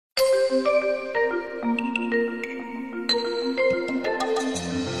Sa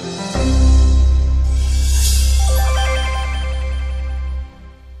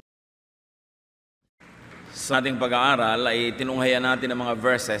ating pag-aaral ay tinunghayan natin ang mga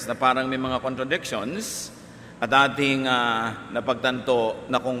verses na parang may mga contradictions at ating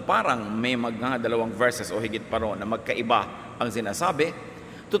napagtanto na kung parang may mga dalawang verses o higit pa ron na magkaiba ang sinasabi,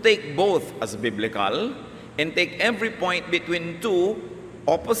 to take both as biblical and take every point between two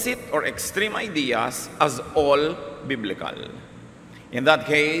opposite or extreme ideas as all biblical. In that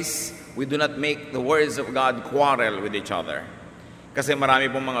case, we do not make the words of God quarrel with each other. Kasi marami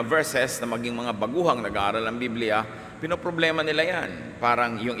pong mga verses na maging mga baguhang nag-aaral ng Biblia, pinoproblema nila yan.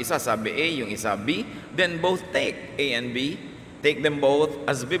 Parang yung isa sabi A, yung isa B, then both take A and B, take them both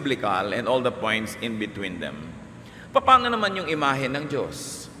as biblical and all the points in between them. Paano naman yung imahe ng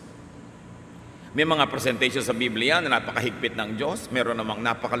Diyos? May mga presentation sa Biblia na napakahigpit ng Diyos, meron namang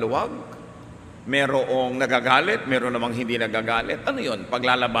napakaluwag, merong nagagalit, meron namang hindi nagagalit. Ano yun?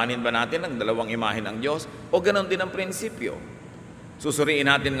 Paglalabanin ba natin ang dalawang imahe ng Diyos? O ganon din ang prinsipyo? Susuriin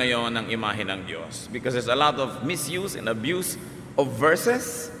natin ngayon ang imahe ng Diyos because there's a lot of misuse and abuse of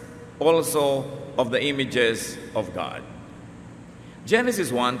verses, also of the images of God. Genesis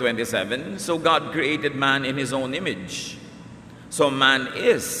 1:27, so God created man in His own image. So man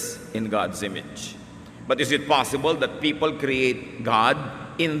is in God's image. But is it possible that people create God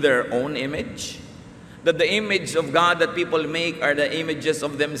in their own image? That the image of God that people make are the images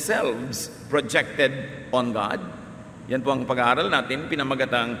of themselves projected on God? Yan po ang pag-aaral natin,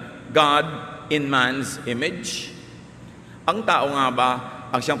 pinamagatang God in man's image. Ang tao nga ba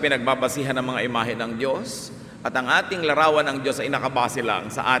ang siyang pinagbabasihan ng mga imahe ng Diyos? At ang ating larawan ng Diyos ay nakabase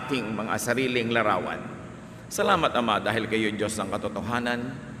lang sa ating mga sariling larawan. Salamat, Ama, dahil kayo Diyos ng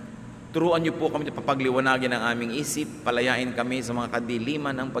katotohanan. Turuan niyo po kami na papagliwanagin ang aming isip, palayain kami sa mga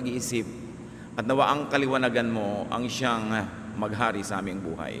kadiliman ng pag-iisip, at nawa ang kaliwanagan mo ang siyang maghari sa aming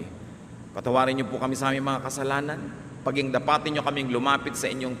buhay. Patawarin niyo po kami sa aming mga kasalanan. Paging dapatin niyo kaming lumapit sa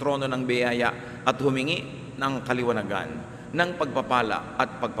inyong trono ng biyaya at humingi ng kaliwanagan, ng pagpapala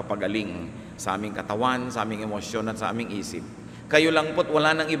at pagpapagaling sa aming katawan, sa aming emosyon at sa aming isip. Kayo lang po't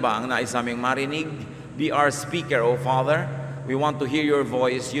wala nang iba ang nais aming marinig. Be our speaker, O Father. We want to hear your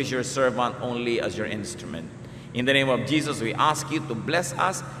voice. Use your servant only as your instrument. In the name of Jesus, we ask you to bless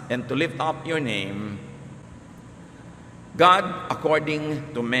us and to lift up your name. God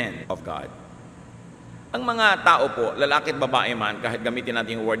according to men of God. Ang mga tao po, lalaki at babae man, kahit gamitin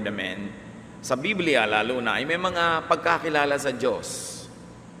natin yung word na men, sa Biblia lalo na, ay may mga pagkakilala sa Diyos.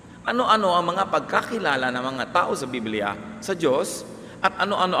 Ano-ano ang mga pagkakilala ng mga tao sa Biblia sa Diyos, at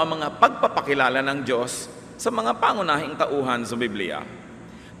ano-ano ang mga pagpapakilala ng Diyos sa mga pangunahing tauhan sa Biblia.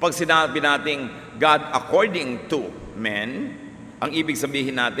 Pag sinabi nating God according to men, ang ibig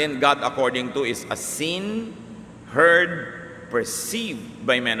sabihin natin, God according to is as seen, heard, perceived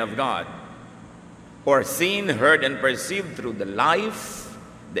by men of God. Or seen, heard, and perceived through the life,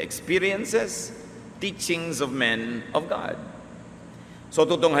 the experiences, teachings of men of God. So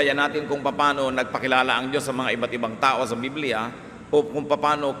tutunghayan natin kung paano nagpakilala ang Diyos sa mga iba't ibang tao sa Biblia o kung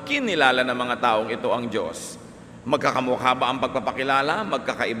paano kinilala ng mga taong ito ang Diyos. Magkakamukha ba ang pagpapakilala?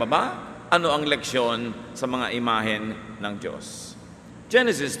 Magkakaiba ba? Ano ang leksyon sa mga imahen ng Diyos?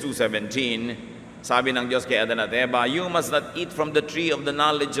 Genesis 2:17, sabi ng Diyos kay Adan at Eva, you must not eat from the tree of the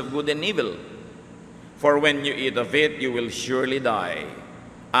knowledge of good and evil. For when you eat of it, you will surely die.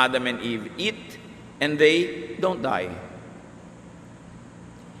 Adam and Eve eat, and they don't die.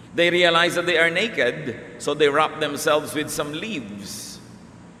 They realize that they are naked, so they wrap themselves with some leaves.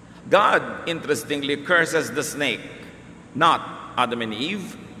 God, interestingly, curses the snake, not Adam and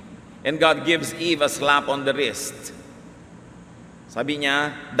Eve, and God gives Eve a slap on the wrist. Sabi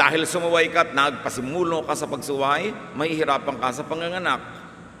niya, dahil sumuway ka at nagpasimulo ka sa pagsuway, mahihirapan ka sa panganganak.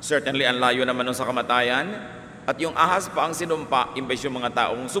 Certainly, ang layo naman nun sa kamatayan. At yung ahas pa ang sinumpa, imbes yung mga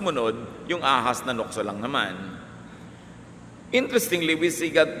taong sumunod, yung ahas na nukso lang naman. Interestingly, we see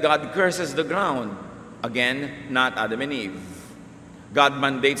God curses the ground. Again, not Adam and Eve. God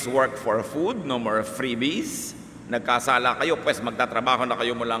mandates work for food, no more freebies. Nagkasala kayo, pues magtatrabaho na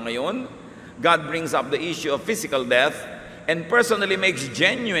kayo mula ngayon. God brings up the issue of physical death and personally makes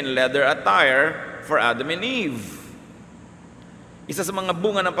genuine leather attire for Adam and Eve. Isa sa mga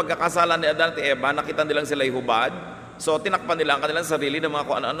bunga ng pagkakasala ni Adan at Eva, nakita nilang sila'y hubad. So, tinakpan nila ang kanilang sarili ng mga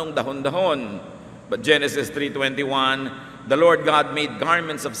kung ano-anong dahon-dahon. But Genesis 3:21, the Lord God made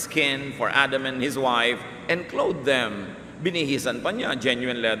garments of skin for Adam and his wife and clothed them. Binihisan pa niya,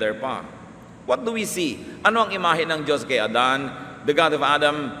 genuine leather pa. What do we see? Ano ang imahe ng Diyos kay Adan? The God of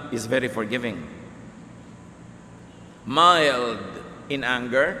Adam is very forgiving. Mild in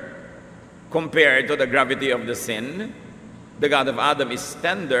anger, Compared to the gravity of the sin, the God of Adam is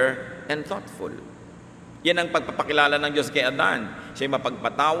tender and thoughtful. Yan ang pagpapakilala ng Diyos kay Adan. Siya'y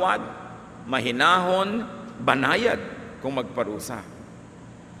mapagpatawad, mahinahon, banayad kung magparusa.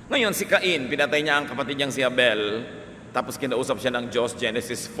 Ngayon, si Cain, pinatay niya ang kapatid niyang si Abel, tapos kinausap siya ng Diyos,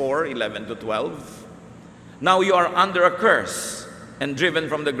 Genesis 4:11-12. Now you are under a curse and driven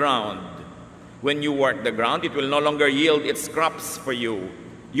from the ground. When you work the ground, it will no longer yield its crops for you.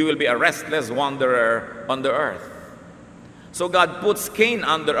 You will be a restless wanderer on the earth. So God puts Cain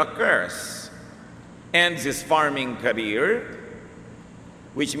under a curse, ends his farming career,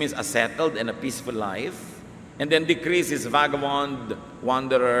 which means a settled and a peaceful life, and then decreases his vagabond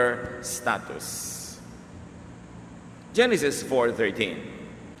wanderer status. Genesis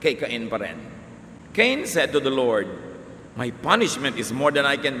 4:13. Kay Cain pa rin. Cain said to the Lord, "My punishment is more than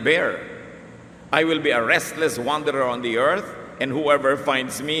I can bear. I will be a restless wanderer on the earth, and whoever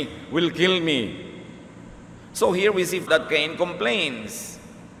finds me will kill me." So here we see that Cain complains,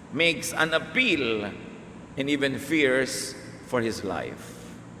 makes an appeal, and even fears for his life.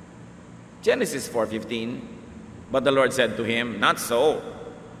 Genesis 4:15. But the Lord said to him, "Not so.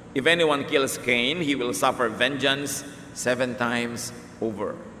 If anyone kills Cain, he will suffer vengeance 7 times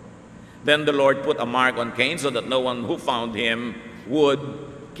over." Then the Lord put a mark on Cain so that no one who found him would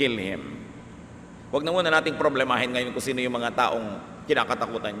kill him. Huwag na muna nating problemahin ngayon kung sino yung mga taong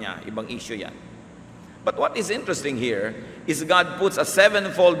kinakatakutan niya. Ibang issue yan. But what is interesting here is God puts a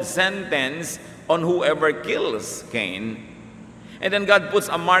 7-fold sentence on whoever kills Cain. And then God puts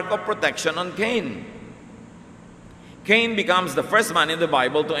a mark of protection on Cain. Cain becomes the first man in the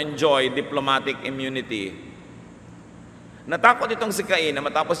Bible to enjoy diplomatic immunity. Natakot itong si Cain na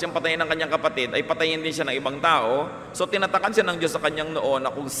matapos siyang patayin ng kanyang kapatid, ay patayin din siya ng ibang tao. So tinatakan siya ng Diyos sa kanyang noon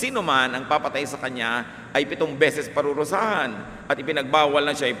na kung sino man ang papatay sa kanya ay 7 beses parurusahan at ipinagbawal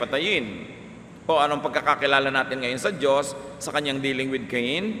na siya ipatayin. O anong pagkakakilala natin ngayon sa Diyos sa kanyang dealing with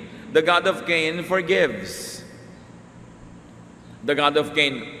Cain? The God of Cain forgives. The God of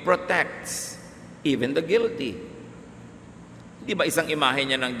Cain protects even the guilty. Di ba isang imahe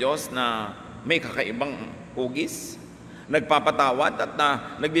niya ng Diyos na may kakaibang hugis? Nagpapatawad at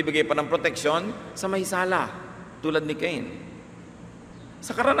nagbibigay pa ng proteksyon sa may sala, tulad ni Cain.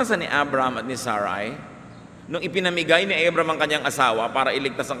 Sa karanasan ni Abraham at ni Sarai, nung ipinamigay ni Abraham ang kanyang asawa para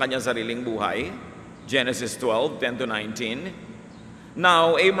iligtas ang kanyang sariling buhay, Genesis 12:10-19,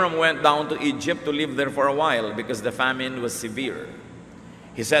 now Abraham went down to Egypt to live there for a while because the famine was severe.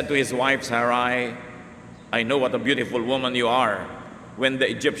 He said to his wife Sarai, "I know what a beautiful woman you are. When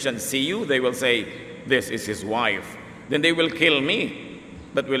the Egyptians see you, they will say, 'This is his wife.' Then they will kill me,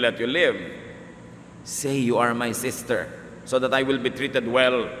 but will let you live. Say you are my sister, so that I will be treated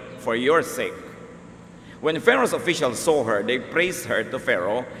well for your sake." When Pharaoh's officials saw her, they praised her to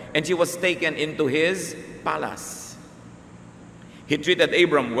Pharaoh, and she was taken into his palace. He treated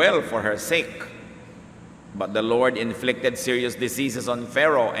Abram well for her sake, but the Lord inflicted serious diseases on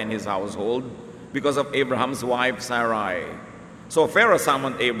Pharaoh and his household because of Abraham's wife Sarai. So Pharaoh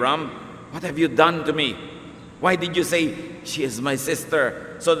summoned Abram, "What have you done to me? Why did you say, 'She is my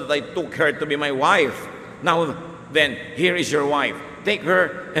sister,' so that I took her to be my wife? Now then, here is your wife. Take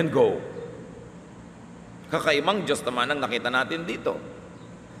her and go." Kakaibang Diyos naman ang nakita natin dito.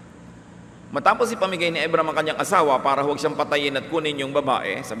 Matapos ipamigay ni Abraham ang kanyang asawa para huwag siyang patayin at kunin yung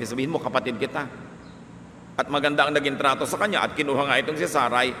babae, sabihin mo, kapatid kita. At maganda ang naging trato sa kanya at kinuha nga itong si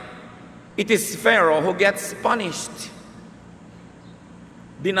Sarai, it is Pharaoh who gets punished.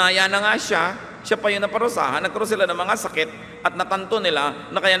 Dinaya na nga siya pa yung naparusahan, nagkaroon sila ng mga sakit at natanto nila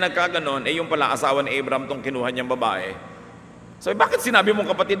na kaya nagkaganon, yung pala asawa ni Abraham tong kinuha niyang babae. So, bakit sinabi mong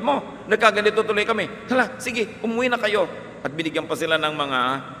kapatid mo? Nagkaganito tuloy kami. Hala, sige, umuwi na kayo. At binigyan pa sila ng mga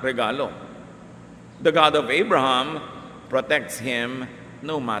regalo. The God of Abraham protects him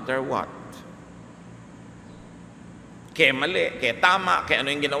no matter what. Kaya mali, kaya tama, kaya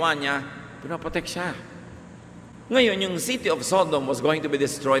ano yung ginawa niya, pinaprotect siya. Ngayon, yung city of Sodom was going to be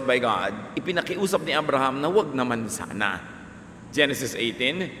destroyed by God. Ipinakiusap ni Abraham na wag naman sana. Genesis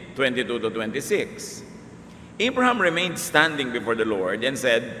 18:22-26. Abraham remained standing before the Lord and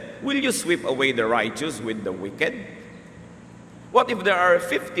said, "Will you sweep away the righteous with the wicked? What if there are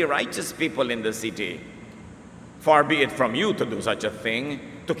 50 righteous people in the city? Far be it from you to do such a thing,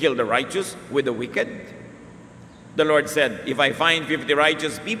 to kill the righteous with the wicked." The Lord said, "If I find 50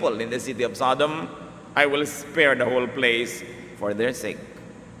 righteous people in the city of Sodom, I will spare the whole place for their sake."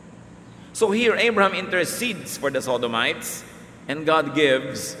 So here, Abraham intercedes for the Sodomites, and God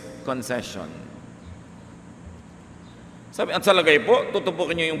gives concession. Sabi, at sa lagay po,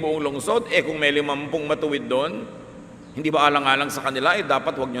 tutupukin niyo yung buong lungsod, kung may 50 matuwid doon, Hindi ba alang-alang sa kanila,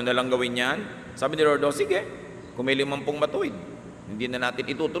 dapat wag nyo nalang gawin yan? Sabi ni Lord, sige, kung may 50 matuwid, hindi na natin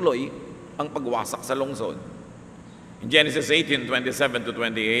itutuloy ang pagwasak sa lungsod. In Genesis 18:27 to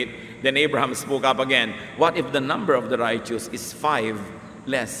 28, then Abraham spoke up again, what if the number of the righteous is 5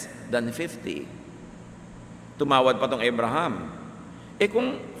 less than 50? Tumawad pa tong Abraham.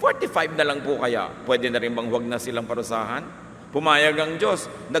 Kung 45 na lang po kaya, pwede na rin bang wag na silang parusahan? Pumayag ang Diyos,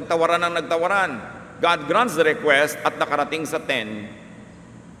 nagtawaran ng nagtawaran. God grants the request at nakarating sa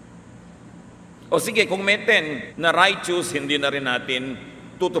 10. O sige, kung may 10 na righteous, hindi na rin natin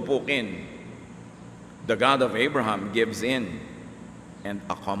tutupukin. The God of Abraham gives in and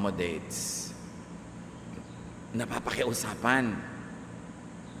accommodates. Napapakiusapan.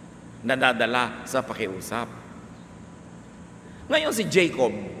 Nadadala sa pakiusap. Ngayon si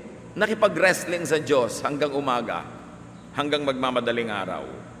Jacob, nakipag-wrestling sa Diyos hanggang umaga, hanggang magmamadaling araw.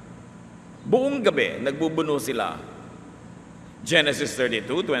 Buong gabi, nagbubuno sila. Genesis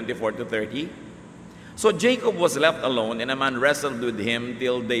 32:24 to 30. So Jacob was left alone, and a man wrestled with him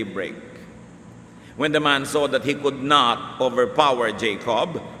till daybreak. When the man saw that he could not overpower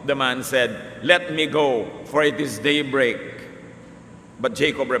Jacob, the man said, let me go, for it is daybreak. But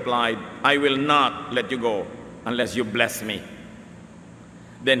Jacob replied, I will not let you go unless you bless me.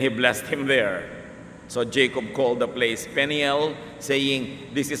 Then he blessed him there. So Jacob called the place Peniel,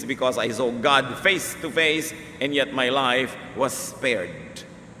 saying, this is because I saw God face to face, and yet my life was spared.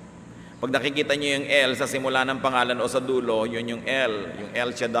 Pag nakikita niyo yung El sa simula ng pangalan o sa dulo, yun yung El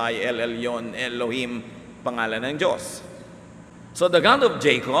Shaddai, El Elyon, Elohim, pangalan ng Diyos. So the God of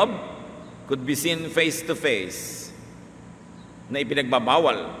Jacob could be seen face to face, na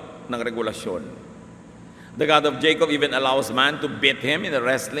ipinagbabawal ng regulasyon. The God of Jacob even allows man to beat him in a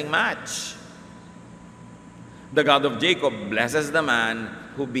wrestling match. The God of Jacob blesses the man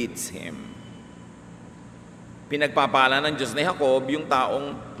who beats him. Pinagpapala ng Diyos ni Jacob yung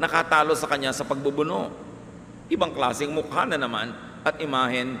taong nakatalo sa kanya sa pagbubuno. Ibang klaseng mukha na naman at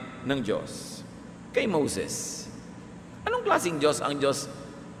imahen ng Diyos. Kay Moses. Anong klaseng Diyos ang Diyos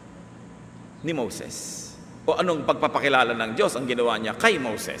ni Moses? O anong pagpapakilala ng Diyos ang ginawa niya kay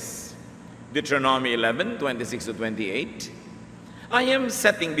Moses? Deuteronomy 11:26 to 28. I am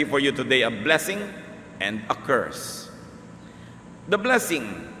setting before you today a blessing and a curse. The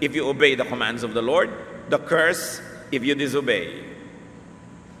blessing, if you obey the commands of the Lord. The curse, if you disobey.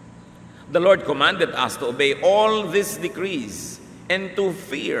 The Lord commanded us to obey all these decrees and to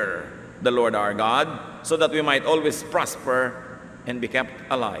fear the Lord our God, so that we might always prosper and be kept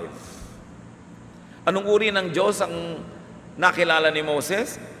alive. Anong uri ng Diyos ang nakilala ni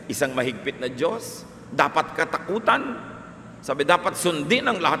Moses? Isang mahigpit na Diyos. Dapat katakutan. Sabi, dapat sundin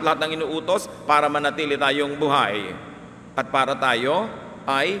ang lahat-lahat ng inuutos para manatili tayong buhay at para tayo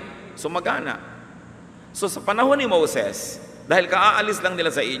ay sumagana. So sa panahon ni Moses, dahil kaaalis lang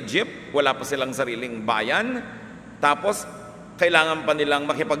nila sa Egypt, wala pa silang sariling bayan, tapos kailangan pa nilang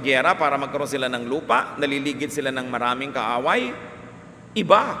makipagyera para magkaroon sila ng lupa, naliligid sila ng maraming kaaway,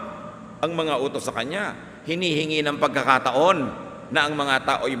 iba ang mga utos sa kanya. Hinihingi ng pagkakataon na ang mga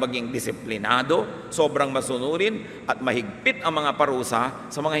tao ay maging disiplinado, sobrang masunurin at mahigpit ang mga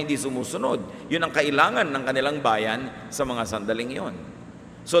parusa sa mga hindi sumusunod. Yun ang kailangan ng kanilang bayan sa mga sandaling yon.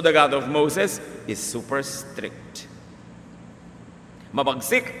 So the God of Moses is super strict.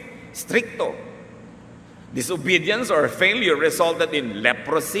 Mabagsik, stricto. Disobedience or failure resulted in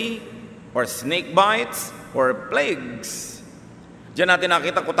leprosy or snake bites or plagues. Diyan natin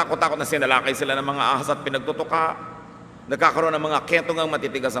nakita kutak-kutakot na sinalakay sila ng mga ahas at pinagtutuka. Nagkakaroon ng mga ketong ang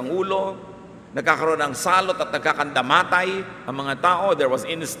matitigas ang ulo. Nagkakaroon ng salot at nagkakandamatay ang mga tao. There was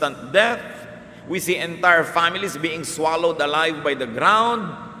instant death. We see entire families being swallowed alive by the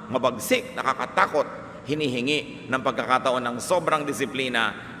ground. Mabagsik, nakakatakot, hinihingi ng pagkakataon ng sobrang disiplina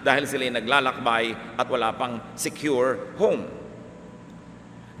dahil sila naglalakbay at wala pang secure home.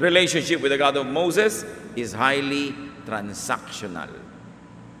 Relationship with the God of Moses is highly transactional.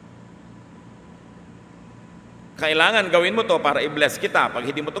 Kailangan gawin mo to para i-bless kita. Pag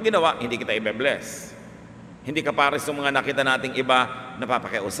hindi mo to ginawa, hindi kita i-bless. Hindi ka pares sa mga nakita nating iba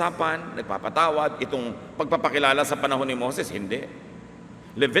napapakiusapan, nagpapatawad. Itong pagpapakilala sa panahon ni Moses, hindi.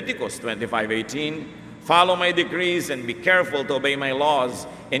 Leviticus 25:18, follow my decrees and be careful to obey my laws,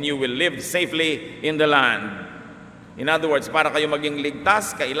 and you will live safely in the land. In other words, para kayo maging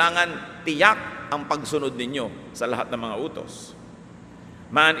ligtas, kailangan tiyak ang pagsunod ninyo sa lahat ng mga utos.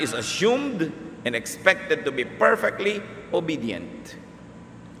 Man is assumed and expected to be perfectly obedient.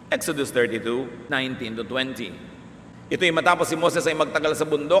 Exodus 32:19 to 20. Ito'y matapos si Moses ay magtagal sa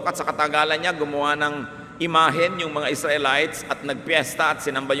bundok at sa katagalan niya gumawa ng imahen yung mga Israelites at nagpiesta at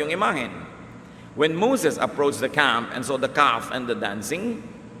sinamba yung imahen. When Moses approached the camp and saw the calf and the dancing,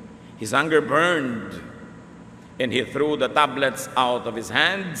 his anger burned, and he threw the tablets out of his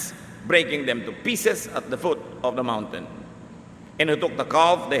hands, breaking them to pieces at the foot of the mountain. And he took the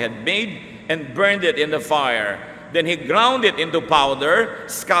calf they had made and burned it in the fire. Then he ground it into powder,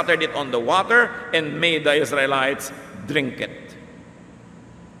 scattered it on the water, and made the Israelites drink it.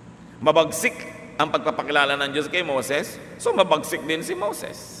 Mabagsik ang pagpapakilala ng Diyos kay Moses, so mabagsik din si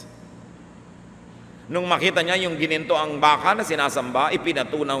Moses. Nung makita niya yung gininto ang baka na sinasamba,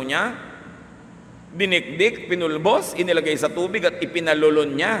 ipinatunaw niya, dinikdik, pinulbos, inilagay sa tubig at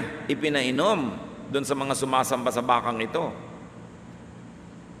ipinalulon niya, ipinainom doon sa mga sumasamba sa bakang ito.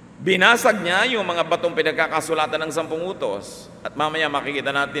 Binasag niya yung mga batong pinagkakasulatan ng 10 utos. At mamaya makikita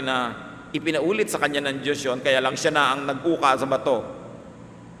natin na ipinaulit sa kanya ng Diyos yun, kaya lang siya na ang nag-uka sa bato.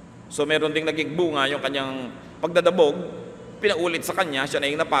 So meron ding naging bunga yung kanyang pagdadabog, pinaulit sa kanya, siya na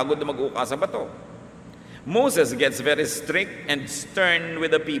yung napagod na mag-uka sa bato. Moses gets very strict and stern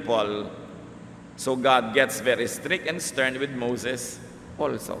with the people. So God gets very strict and stern with Moses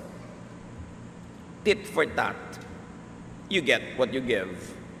also. Tit for tat. You get what you give.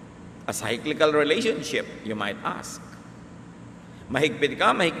 A cyclical relationship, you might ask. Mahigpit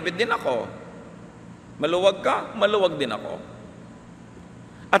ka, mahigpit din ako. Maluwag ka, maluwag din ako.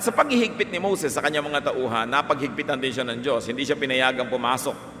 At sa paghihigpit ni Moses sa kanyang mga tauhan, napaghigpitan din siya ng Diyos. Hindi siya pinayagang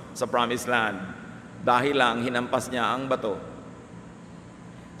pumasok sa promised land dahil lang hinampas niya ang bato.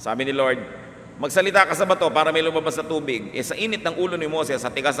 Sabi ni Lord, magsalita ka sa bato para may lumabas sa tubig. Sa init ng ulo ni Moses,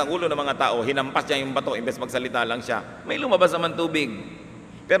 sa tigas ng ulo ng mga tao, hinampas niya yung bato, imbes magsalita lang siya. May lumabas naman tubig.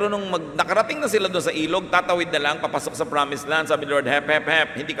 Pero nung nakarating na sila doon sa ilog, tatawid na lang, papasok sa promised land. Sabi ni Lord, hep, hep, hep,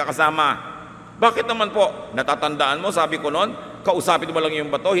 hindi ka kasama. Bakit naman po? Natatandaan mo, sabi ko noon, kausapin mo lang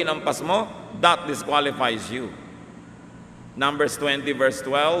yung bato, hinampas mo, that disqualifies you. Numbers 20 verse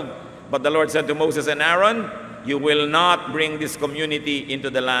 12, but the Lord said to Moses and Aaron, you will not bring this community into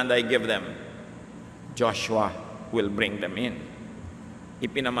the land I give them. Joshua will bring them in.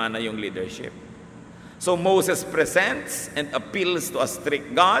 Ipinamana yung leadership. So Moses presents and appeals to a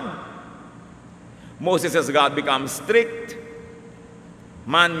strict God. Moses as God becomes strict.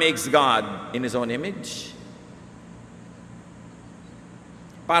 Man makes God in his own image.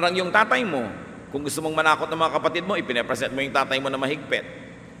 Parang yung tatay mo, kung gusto mong manakot ng mga kapatid mo, ipinapresent mo yung tatay mo na mahigpit.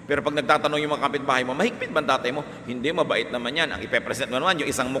 Pero pag nagtatanong yung mga kapitbahay mo, mahigpit ba ang tatay mo? Hindi, mabait naman yan. Ang ipepresent mo naman, yung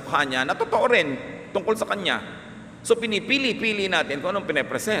isang mukha niya na totoo rin tungkol sa kanya. So pinipili-pili natin kung anong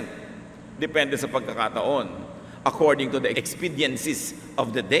pinepresent. Depende sa pagkakataon. According to the expediencies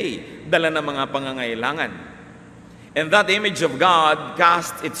of the day. Dala ng mga pangangailangan. And that image of God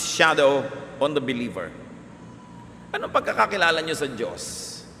casts its shadow on the believer. Anong pagkakakilala niyo sa Diyos?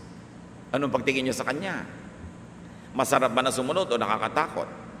 Anong pagtingin niyo sa Kanya? Masarap ba na sumunod o nakakatakot?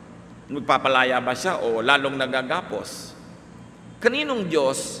 Magpapalaya ba siya o lalong nagagapos? Kaninong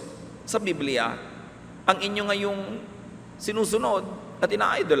Diyos sa Biblia ang inyo ngayong sinusunod at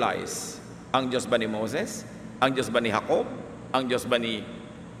ina-idolize? Ang Diyos ba ni Moses? Ang Diyos ba ni Jacob? Ang Diyos ba ni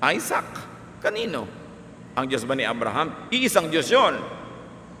Isaac? Kanino? Ang Diyos ba ni Abraham? Iisang Diyos yun.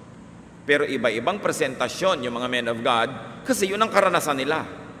 Pero iba-ibang presentasyon yung mga men of God kasi yun ang karanasan nila.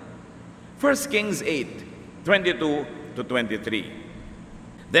 1 Kings 8, 22 to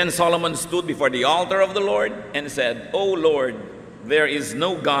 23. Then Solomon stood before the altar of the Lord and said, O Lord, there is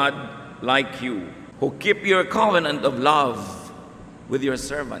no God like you, who keep your covenant of love with your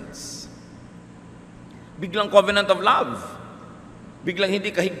servants. Biglang covenant of love. Biglang hindi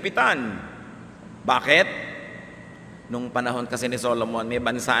kahigpitan. Bakit? Nung panahon kasi ni Solomon, may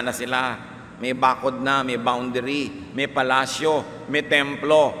bansa na sila, may bakod na, may boundary, may palasyo, may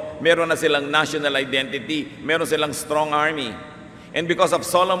templo, meron na silang national identity, meron silang strong army. And because of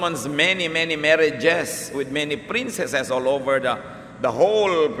Solomon's many marriages with many princesses all over the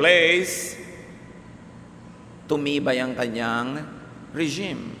whole place, tumibay ang kanyang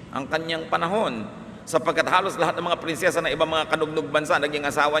regime, ang kanyang panahon. Sapagkat halos lahat ng mga prinsesa na ibang mga kanugnog bansa, naging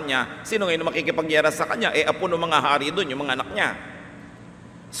asawa niya, sino ngayon makikipagyera sa kanya? Apo ng mga hari doon, yung mga anak niya.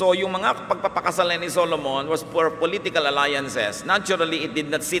 So yung mga pagpapakasalan ni Solomon was for political alliances. Naturally, it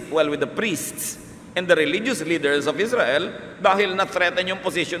did not sit well with the priests and the religious leaders of Israel dahil na-threaten yung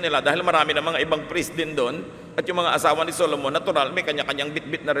position nila dahil marami na mga ibang priest din doon at yung mga asawa ni Solomon, natural, may kanya-kanyang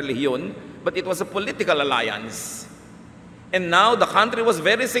bit-bit na relihiyon, but it was a political alliance. And now the country was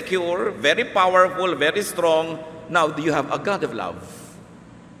very secure, very powerful, very strong. Now do you have a God of love?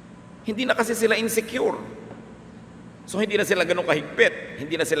 Hindi na kasi sila insecure. So hindi na sila ganun kahigpit,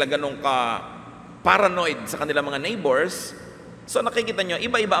 hindi na sila ganun ka-paranoid sa kanilang mga neighbors. So nakikita nyo,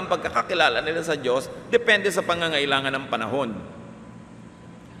 iba-iba ang pagkakakilala nila sa Diyos, depende sa pangangailangan ng panahon.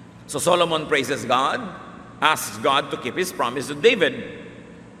 So Solomon praises God, asks God to keep his promise to David,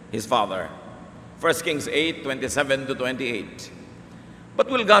 his father. 1 Kings 8:27-28. But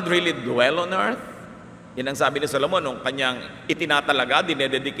will God really dwell on earth? Yan ang sabi ni Solomon nung kanyang itinatalaga,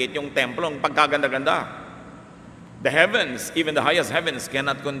 dinededicate yung templo, ang pagkaganda-ganda. The heavens, even the highest heavens,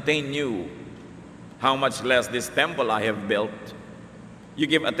 cannot contain you. How much less this temple I have built. You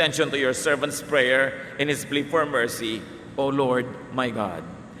give attention to your servant's prayer and his plea for mercy, O Lord my God.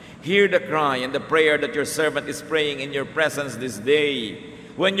 Hear the cry and the prayer that your servant is praying in your presence this day.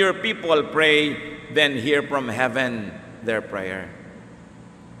 When your people pray, then hear from heaven their prayer.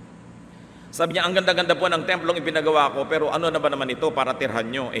 Sabi niya, ang ganda-ganda po ng templong ipinagawa ko, pero ano na ba naman ito para tirhan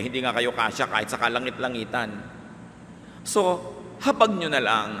nyo? Eh, hindi nga kayo kasya kahit sa kalangit-langitan. So, habag nyo na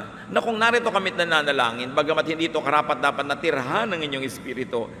lang na kung narito kami nananalangin, bagamat hindi ito karapat-dapat na tirhan ng inyong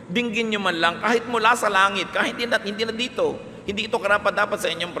espiritu, dinggin nyo man lang kahit mula sa langit, kahit hindi na dito, hindi ito karapat-dapat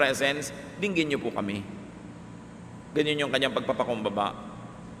sa inyong presence, dinggin nyo po kami. Ganyan yung kanyang pagpapakumbaba.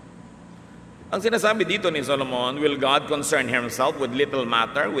 Ang sinasabi dito ni Solomon, will God concern himself with little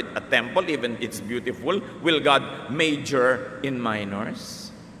matter, with a temple, even it's beautiful? Will God major in minors?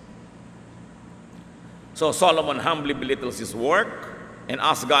 So Solomon humbly belittles his work and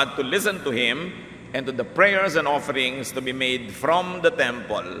asks God to listen to him and to the prayers and offerings to be made from the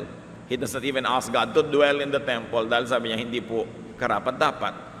temple. He does not even ask God to dwell in the temple dahil sabi niya, hindi po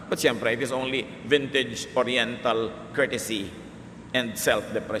karapat-dapat. But siyempre, it is only vintage oriental courtesy and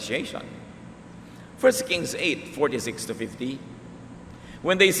self-depreciation. 1 Kings 8:46-50.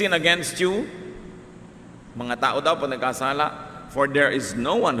 When they sin against you, mga tao daw pag nagkasala, for there is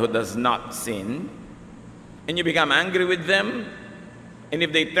no one who does not sin, and you become angry with them, and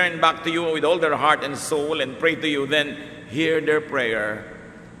if they turn back to you with all their heart and soul and pray to you, then hear their prayer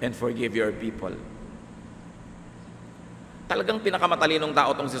and forgive your people. Talagang pinakamatalinong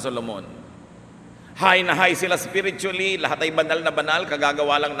tao tong si Solomon. High na high sila spiritually, lahat ay banal na banal,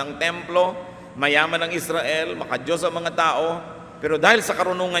 kagagawa lang ng templo, mayaman ng Israel, makadiyos ang mga tao, pero dahil sa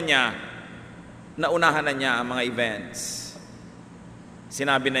karunungan niya, naunahan na niya ang mga events.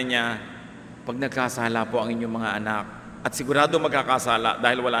 Sinabi na niya, pag nagkasala po ang inyong mga anak, at sigurado magkakasala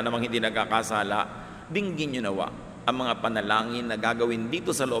dahil wala namang hindi nagkakasala, dinggin niyo nawa ang mga panalangin na gagawin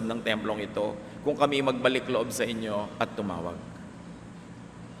dito sa loob ng templong ito kung kami magbalik loob sa inyo at tumawag.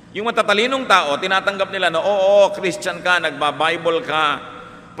 Yung matatalinong tao, tinatanggap nila na, oo, Christian ka, nagba-Bible ka,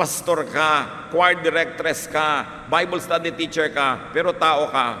 pastor ka, choir directress ka, Bible study teacher ka, pero tao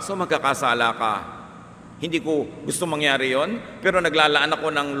ka, so magkakasala ka. Hindi ko gusto mangyari yon, pero naglalaan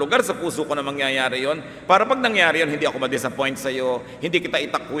ako ng lugar sa puso ko na mangyayari yon, para pag nangyari yon, hindi ako ma-disappoint sa iyo, hindi kita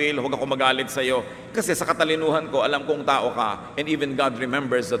itakwil, huwag ako magalit sa iyo, kasi sa katalinuhan ko, alam kong tao ka, and even God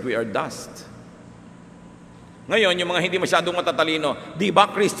remembers that we are dust. Ngayon, yung mga hindi masyadong matatalino, di ba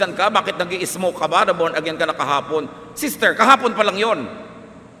Christian ka? Bakit nag-i-smoke ka ba? Born again ka na kahapon? Sister, kahapon pa lang yon.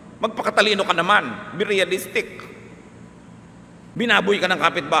 Magpakatalino ka naman. Be realistic. Binaboy ka ng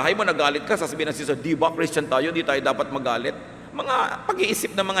kapitbahay mo, nagalit ka, sasabihin ng sister, di ba Christian tayo? Di tayo dapat magalit. Mga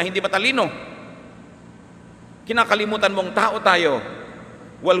pag-iisip ng mga hindi matalino. Kinakalimutan mong tao tayo.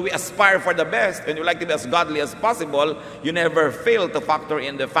 While we aspire for the best and we like to be as godly as possible, you never fail to factor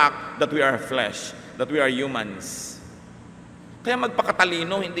in the fact that we are flesh, that we are humans. Kaya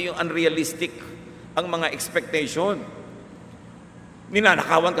magpakatalino, hindi yung unrealistic ang mga expectation.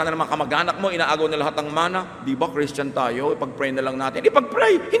 Ninanakawan ka na ng mga kamag-anak mo, inaagaw na lahat ng mana. Di ba Christian tayo? Ipag-pray na lang natin.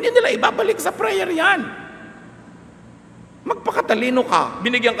 Ipag-pray, hindi nila ibabalik sa prayer yan. Magpakatalino ka.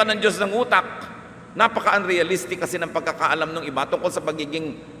 Binigyan ka ng Diyos ng utak. Napaka-unrealistic kasi ng pagkakaalam ng iba tungkol sa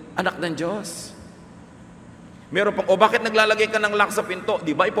pagiging anak ng Diyos. Meron pang, bakit naglalagay ka ng lock sa pinto?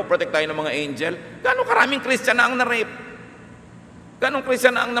 Di ba ipoprotect tayo ng mga angel? Gano'ng karaming Christian na ang na-rape? Gano'ng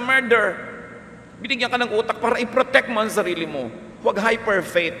Christian na ang na-murder? Binigyan ka ng utak para i-protect mo ang sarili mo. Huwag hyper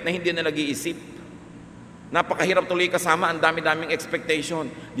faith na hindi na nag-iisip. Napakahirap tuloy kasama, ang dami-daming expectation.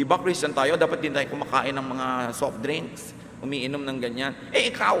 Di ba Christian tayo? Dapat din tayo kumakain ng mga soft drinks, umiinom ng ganyan.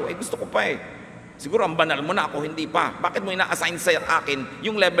 Ikaw, gusto ko pa Siguro ang banal mo na, ako hindi pa. Bakit mo ina-assign sa akin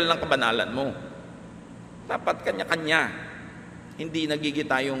yung level ng kabanalan mo? Dapat kanya-kanya. Hindi nagiging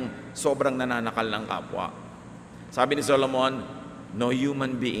tayong sobrang nananakal ng kapwa. Sabi ni Solomon, no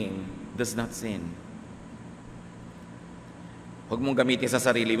human being does not sin. Huwag mong gamitin sa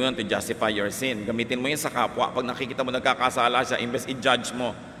sarili mo yun to justify your sin. Gamitin mo yun sa kapwa. Pag nakikita mo nagkakasala siya, imbes i-judge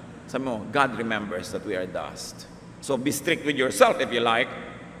mo, sabi mo, God remembers that we are dust. So be strict with yourself if you like,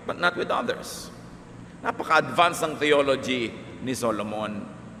 but not with others. Napaka-advance ng theology ni Solomon.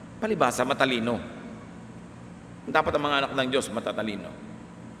 Palibasa, matalino. Dapat ang mga anak ng Diyos matatalino.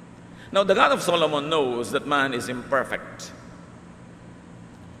 Now, the God of Solomon knows that man is imperfect.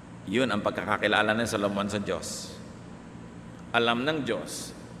 Yun ang pagkakakilala ni Solomon sa Diyos. Alam ng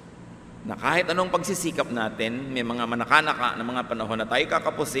Diyos na kahit anong pagsisikap natin, may mga manakanaka na mga panahon na tayo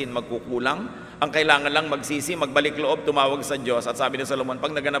kakapusin, magkukulang, ang kailangan lang magsisi, magbalik loob, tumawag sa Diyos. At sabi ni Solomon,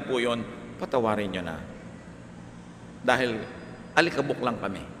 pag naganap po yun, patawarin nyo na. Dahil alikabok lang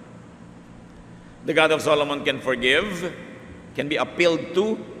kami. The God of Solomon can forgive, can be appealed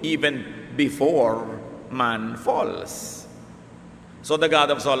to even before man falls. So the God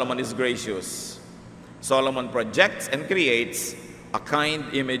of Solomon is gracious. Solomon projects and creates a kind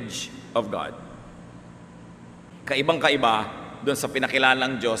image of God. Kaibang-kaiba doon sa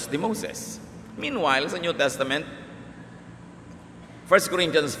pinakilalang Diyos ni Moses. Meanwhile, sa New Testament, 1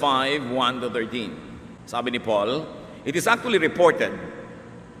 Corinthians 5, 1-13, sabi ni Paul, it is actually reported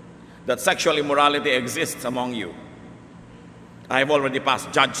that sexual immorality exists among you. I have already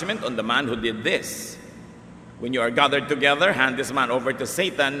passed judgment on the man who did this. When you are gathered together, hand this man over to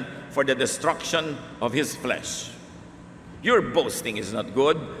Satan for the destruction of his flesh. Your boasting is not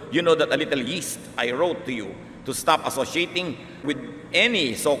good. You know that a little yeast I wrote to you to stop associating with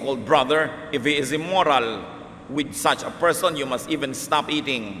any so-called brother if he is immoral. With such a person, you must even stop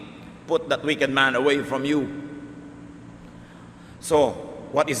eating. Put that wicked man away from you. So,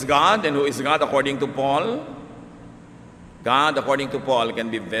 what is God and who is God according to Paul? God, according to Paul, can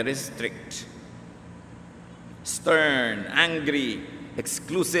be very strict, stern, angry,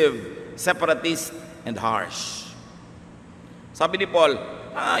 exclusive, separatist, and harsh. Sabi ni Paul,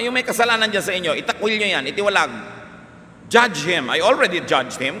 yung may kasalanan dyan sa inyo, itakwil nyo yan, itiwalag. Judge him. I already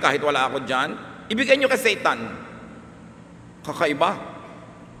judged him kahit wala ako dyan. Ibigay nyo kay Satan. Kakaiba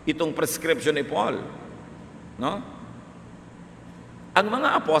itong prescription ni Paul. No? Ang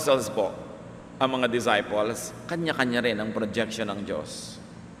mga apostles po, ang mga disciples, kanya-kanya rin ang projection ng Diyos.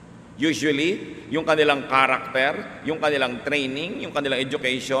 Usually, yung kanilang character, yung kanilang training, yung kanilang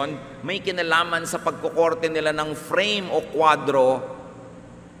education, may kinalaman sa pagkukorte nila ng frame o kwadro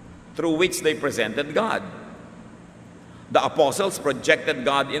through which they presented God. The apostles projected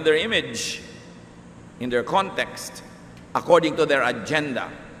God in their image, in their context, according to their agenda.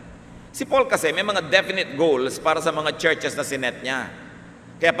 Si Paul kasi may mga definite goals para sa mga churches na sinet niya.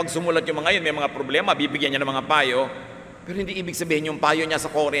 Kaya pag sumulat yung mga yun, may mga problema, bibigyan niya ng mga payo. Pero hindi ibig sabihin yung payo niya sa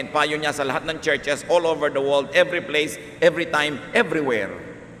Corinth, payo niya sa lahat ng churches all over the world, every place, every time, everywhere.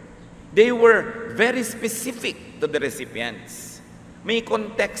 They were very specific to the recipients. May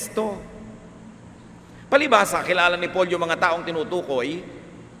konteksto. Palibhasa, kilala ni Paul yung mga taong tinutukoy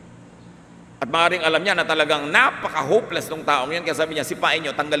at maaaring alam niya na talagang napaka-hopeless ng taong yan. Kaya sabi niya, sipain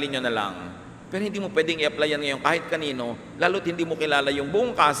niyo, tanggalin niyo na lang. Pero hindi mo pwedeng i-apply yan ngayon kahit kanino, lalo't hindi mo kilala yung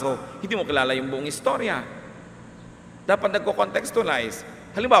buong kaso, hindi mo kilala yung buong istorya. Dapat nagko-contextualize.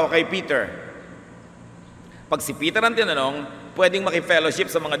 Halimbawa kay Peter. Pag si Peter ang tinanong, pwedeng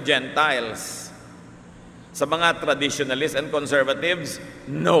maki-fellowship sa mga Gentiles. Sa mga traditionalists and conservatives,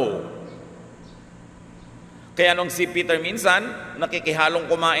 no. Kaya nung si Peter minsan, nakikihalong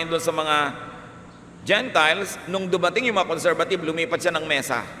kumain doon sa mga Gentiles, nung dumating yung mga conservative, lumipat siya ng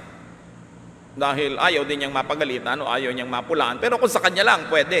mesa. Dahil ayaw din niyang mapagalitan o ayaw niyang mapulaan. Pero kung sa kanya lang,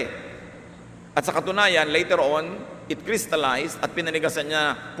 pwede. At sa katunayan, later on, it crystallized at pinanigasan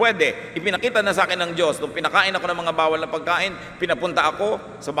niya, pwede. Ipinakita na sa akin ng Diyos. Nung pinakain ako ng mga bawal na pagkain, pinapunta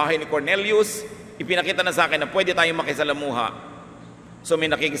ako sa bahay ni Cornelius, ipinakita na sa akin na pwede tayong makisalamuha. So may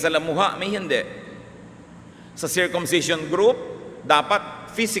nakikisalamuha, may hindi. Sa circumcision group,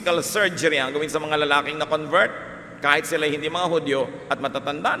 dapat physical surgery ang gawin sa mga lalaking na convert, kahit sila hindi mga Hudyo at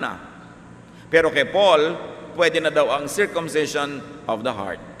matatanda na. Pero kay Paul, pwede na daw ang circumcision of the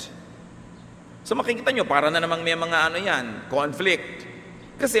heart. So makikita nyo, para na namang may mga conflict.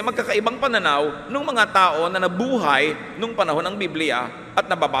 Kasi magkakaibang pananaw ng mga tao na nabuhay nung panahon ng Biblia at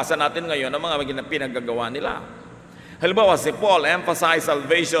nababasa natin ngayon ang mga pinaggagawa nila. Halimbawa, si Paul emphasized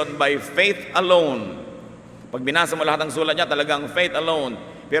salvation by faith alone. Pag binasa mo lahat ng sulat niya, talagang faith alone.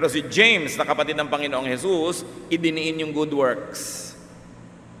 Pero si James, na kapatid ng Panginoong Jesus, idiniin yung good works.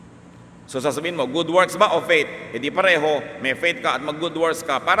 So sasabihin mo, good works ba o faith? E di pareho, may faith ka at mag-good works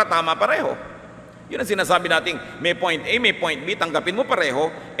ka para tama pareho. Yun ang sinasabi natin, may point A, may point B, tanggapin mo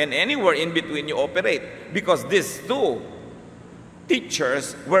pareho, and anywhere in between you operate. Because these two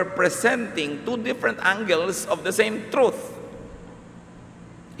teachers were presenting two different angles of the same truth.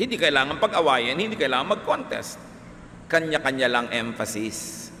 Hindi kailangan pag-awayan, hindi kailangan mag-contest. Kanya-kanya lang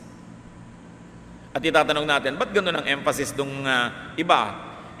emphasis. At itatanong natin, ba't ganun ang emphasis ng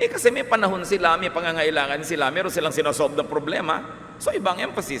iba? Kasi may panahon sila, may pangangailangan sila, meron silang sinasolve ng problema. So, ibang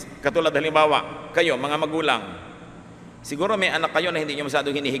emphasis. Katulad halimbawa, kayo, mga magulang, siguro may anak kayo na hindi nyo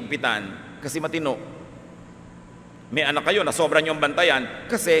masyadong hinihigpitan kasi matino. May anak kayo na sobrang yung bantayan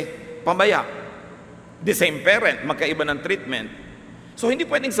kasi pambaya. The same parent, magkaiba ng treatment. So hindi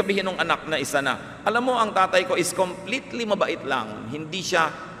pwedeng sabihin ng anak na isa na, alam mo, ang tatay ko is completely mabait lang, hindi siya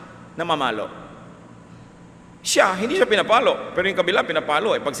namamalo. Siya, hindi siya pinapalo, pero yung kabila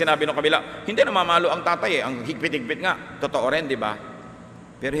pinapalo. Pag sinabi ng kabila, hindi namamalo ang tatay ang higpit-higpit nga. Totoo rin, di ba?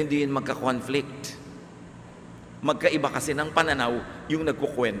 Pero hindi yun magka-conflict. Magkaiba kasi ng pananaw yung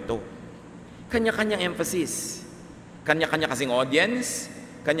nagkukwento. Kanya-kanyang emphasis. Kanya-kanya kasing audience,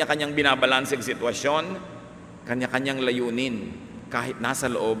 kanya-kanyang binabalanseng sitwasyon, kanya-kanyang layunin kahit nasa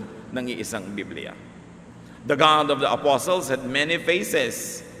loob ng iisang Biblia. The God of the apostles had many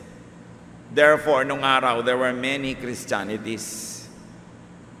faces. Therefore, nung araw, there were many Christianities.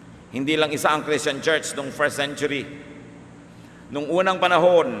 Hindi lang isa ang Christian church nung first century. Nung unang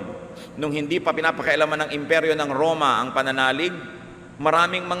panahon, nung hindi pa pinapakailaman ng imperyo ng Roma ang pananalig,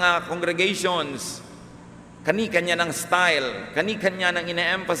 maraming mga congregations, kani-kanya ng style, kani-kanya ng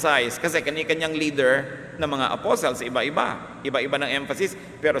ine-emphasize, kasi kani-kanyang leader ng mga apostles, iba-iba. Iba-iba ng emphasis,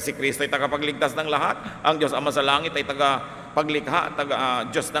 pero si Kristo ay tagapagligtas ng lahat, ang Diyos Ama sa langit ay tagapaglikha,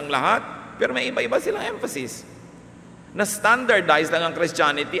 Diyos ng lahat, pero may iba-iba silang emphasis. Na-standardize lang ang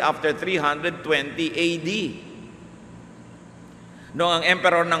Christianity after 320 AD. Noong ang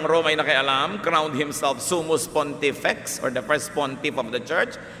emperor ng Rome ay nakialam, crowned himself Summus Pontifex, or the first pontiff of the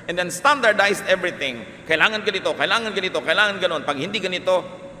church, and then standardized everything. Kailangan ganito, kailangan ganito, kailangan ganon. Pag hindi ganito,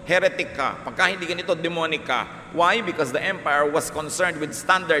 heretic ka. Pagka hindi ganito, demonic ka. Why? Because the empire was concerned with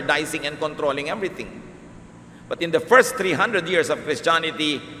standardizing and controlling everything. But in the first 300 years of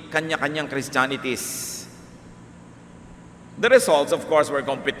Christianity, kanya-kanyang Christianities. The results, of course, were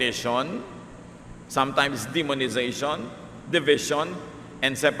competition, sometimes demonization, division,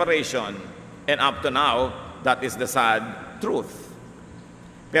 and separation. And up to now, that is the sad truth.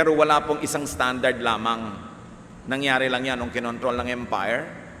 Pero wala pong isang standard lamang. Nangyari lang yan nung kinontrol ng empire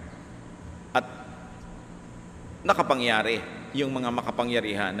at nakapangyari yung mga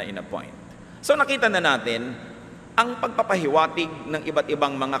makapangyarihan na inappoint. So nakita na natin ang pagpapahiwatig ng iba't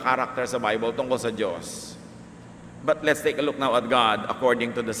ibang mga karakter sa Bible tungkol sa Diyos. But let's take a look now at God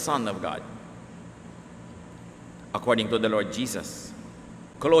according to the Son of God, according to the Lord Jesus.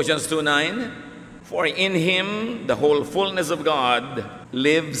 Colossians 2:9, for in Him the whole fullness of God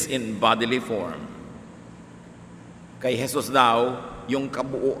lives in bodily form. Kay Jesus daw, yung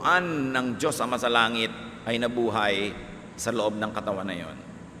kabuuan ng Diyos Ama sa langit ay nabuhay sa loob ng katawan na yon.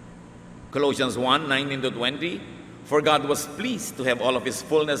 Colossians 1:19-20, for God was pleased to have all of His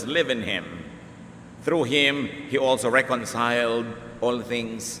fullness live in Him. Through Him, He also reconciled all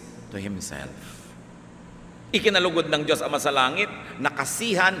things to Himself. Ikinalugod ng Diyos Ama sa langit,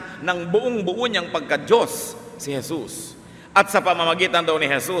 nakasihan ng buong-buo niyang pagka-Diyos si Jesus. At sa pamamagitan daw ni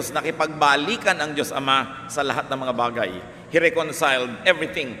Jesus, nakipagbalikan ang Diyos Ama sa lahat ng mga bagay. He reconciled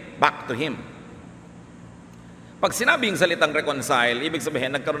everything back to Him. Pag sinabing salitang reconcile, ibig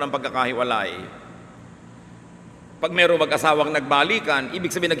sabihin nagkaroon ng pagkakahiwalay. Pag mayroong mag-asawang nagbalikan, ibig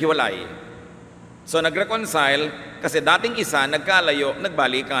sabihin naghiwalay. So nag-reconcile kasi dating isa, nagkalayo,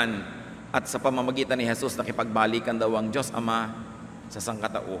 nagbalikan. At sa pamamagitan ni Jesus, nakipagbalikan daw ang Diyos Ama sa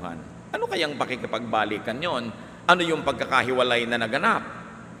sangkatauhan. Ano kayang pakikipagbalikan yon? Ano yung pagkakahiwalay na naganap?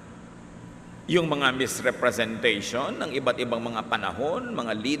 Yung mga misrepresentation ng iba't ibang mga panahon,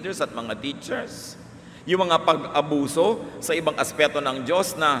 mga leaders at mga teachers. Yung mga pag-abuso sa ibang aspeto ng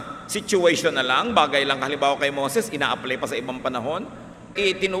Diyos na situation na lang, bagay lang halimbawa kay Moses, ina-apply pa sa ibang panahon.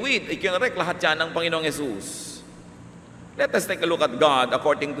 Tinuwid, ikinorek lahat yan ng Panginoong Jesus. Let us take a look at God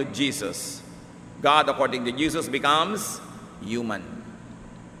according to Jesus. God according to Jesus becomes human.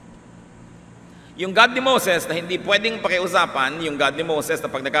 Yung God ni Moses na hindi pwedeng pakiusapan, yung God ni Moses na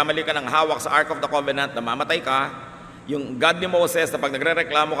pag nagkamali ka ng hawak sa Ark of the Covenant, na mamatay ka, yung God ni Moses na pag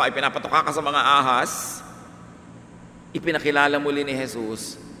nagre-reklamo ka, ipinapatuka ka sa mga ahas, ipinakilala muli ni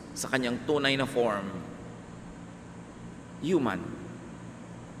Jesus sa kanyang tunay na form. Human.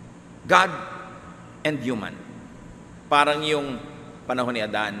 God and human. Parang yung panahon ni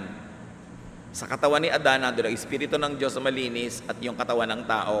Adan. Sa katawan ni Adan, nandun ang Espiritu ng Diyos na malinis at yung katawan ng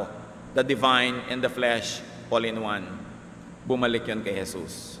tao, the divine and the flesh, all in one. Bumalik yun kay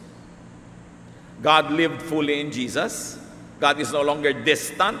Jesus. God lived fully in Jesus. God is no longer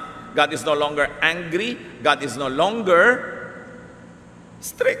distant. God is no longer angry. God is no longer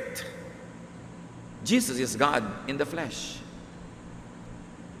strict. Jesus is God in the flesh.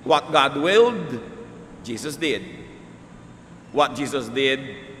 What God willed, Jesus did. What Jesus did,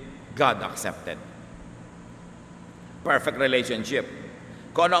 God accepted. Perfect relationship.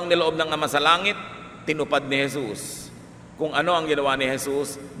 Kung ano ang niloob ng Ama sa langit, tinupad ni Jesus. Kung ano ang ginawa ni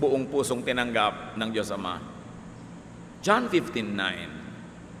Jesus, buong pusong tinanggap ng Diyos Ama. John 15:9.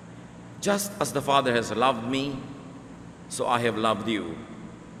 Just as the Father has loved me, so I have loved you.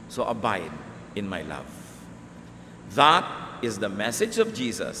 So abide in my love. That is the message of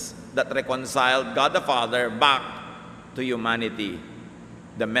Jesus that reconciled God the Father back to humanity.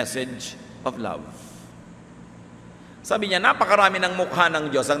 The message of love. Sabi niya, napakarami ng mukha ng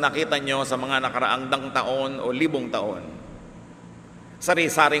Diyos ang nakita nyo sa mga nakaraang taon o 1,000 taon.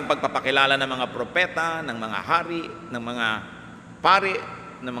 Sari-saring pagpapakilala ng mga propeta, ng mga hari, ng mga pari,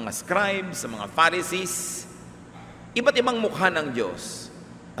 ng mga scribes, ng mga Pharisees. Iba't ibang mukha ng Diyos.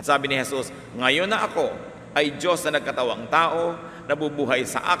 At sabi ni Jesus, ngayon na ako ay Diyos na nagkatawang tao, nabubuhay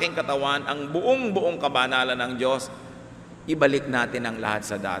sa aking katawan, ang buong kabanalan ng Diyos. Ibalik natin ang lahat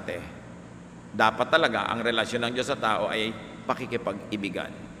sa dati. Dapat talaga ang relasyon ng Diyos sa tao ay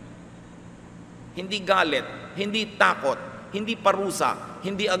pakikipag-ibigan. Hindi galit, hindi takot, hindi parusa,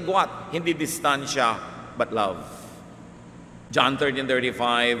 hindi agwat, hindi distansya, but love. John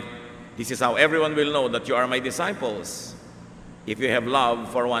 13:35, this is how everyone will know that you are my disciples, if you have love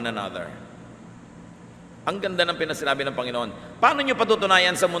for one another. Ang ganda ng pinasinabi ng Panginoon. Paano nyo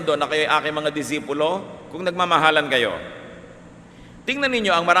patutunayan sa mundo na kayo ay aking mga disipulo kung nagmamahalan kayo? Tingnan ninyo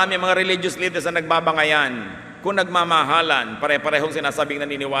ang marami mga religious leaders na nagbabangayan. Kung nagmamahalan, pare-parehong sinasabing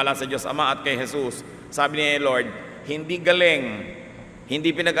naniniwala sa Diyos Ama at kay Jesus. Sabi niya, Lord, hindi galing, hindi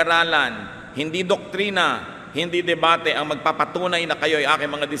pinag-aralan, hindi doktrina, hindi debate ang magpapatunay na kayo ay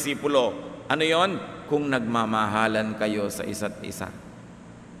aking mga disipulo. Ano yon? Kung nagmamahalan kayo sa isa't isa.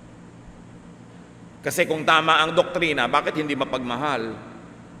 Kasi kung tama ang doktrina, bakit hindi mapagmahal?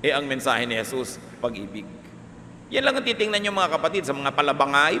 Ang mensahe ni Jesus, pag-ibig. Yan lang ang titingnan nyo mga kapatid sa mga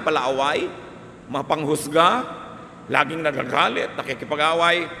palabangay, palaaway, mga panghusga, laging nagagalit,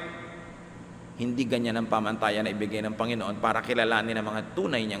 nakikipag-away. Hindi ganyan ang pamantayan na ibigay ng Panginoon para kilalanin ang mga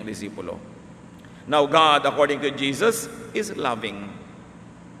tunay niyang disipulo. Now God, according to Jesus, is loving.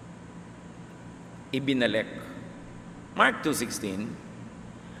 Ibinalik. Mark 2:16.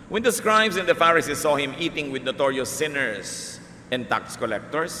 When the scribes and the Pharisees saw him eating with notorious sinners and tax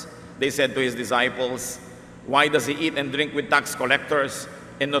collectors, they said to his disciples, why does he eat and drink with tax collectors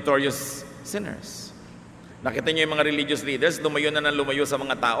and notorious sinners? Nakita niyo yung mga religious leaders, lumayo na ng lumayo sa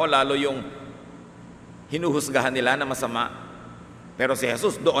mga tao, lalo yung hinuhusgahan nila na masama. Pero si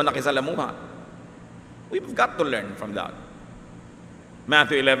Jesus, doon nakisalamuha. We've got to learn from that.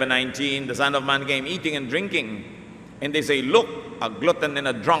 Matthew 11:19, the Son of Man came eating and drinking, and they say, look, a glutton and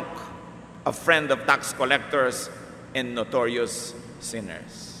a drunk, a friend of tax collectors and notorious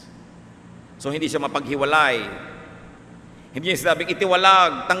sinners. So hindi siya mapaghiwalay. Hindi niya sinabing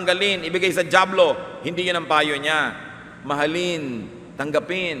itiwalag, tanggalin, ibigay sa dyablo. Hindi yun ang payo niya. Mahalin,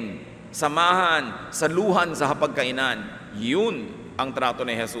 tanggapin, samahan, saluhan sa hapagkainan. Yun ang trato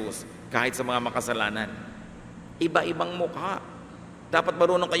ni Jesus kahit sa mga makasalanan. Iba-ibang mukha. Dapat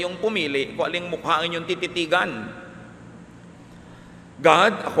marunong kayong pumili kung aling mukha ang inyong tititigan.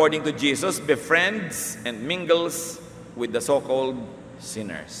 God, according to Jesus, befriends and mingles with the so-called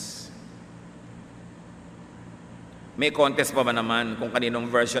sinners. May contest pa ba naman kung kaninong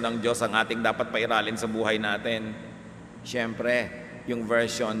version ng Diyos ang ating dapat pairalin sa buhay natin? Siyempre, yung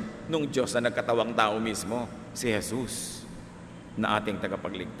version nung Diyos na nagkatawang tao mismo, si Jesus, na ating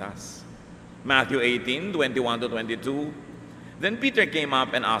tagapagligtas. Matthew 18:21-22. Then Peter came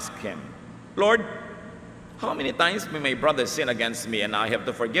up and asked him, Lord, how many times may my brother sin against me and I have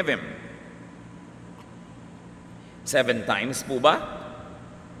to forgive him? 7 times po ba?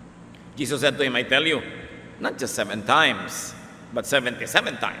 Jesus said to him, I tell you, not just 7 times, but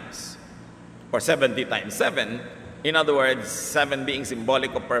 77 times. Or 70 times 7. In other words, 7 being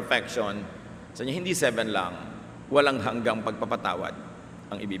symbolic of perfection. So hindi 7 lang, walang hanggang pagpapatawad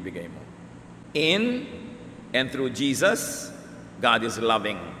ang ibibigay mo. In and through Jesus, God is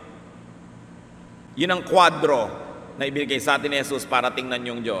loving. Yun ang kwadro na ibigay sa atin ni Jesus para tingnan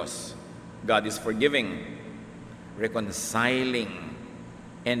yung Diyos. God is forgiving, reconciling,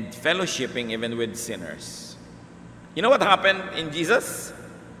 and fellowshipping even with sinners. You know what happened in Jesus?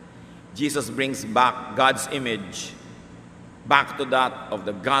 Jesus brings back God's image back to that of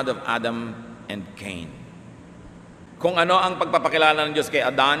the God of Adam and Cain. Kung ano ang pagpapakilala ng Diyos kay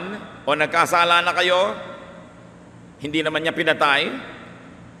Adan, o nagkasala na kayo, hindi naman niya pinatay,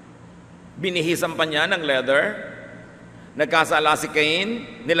 binihisan pa niya ng leather, nagkasala si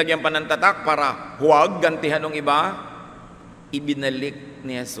Cain, nilagyan pa ng tatak para huwag gantihan ng iba, ibinalik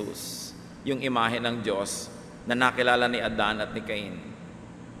ni Jesus yung imahe ng Diyos na nakilala ni Adan at ni Cain.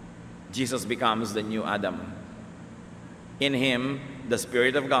 Jesus becomes the new Adam. In Him, the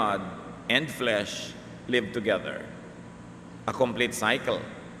Spirit of God and flesh live together. A complete cycle.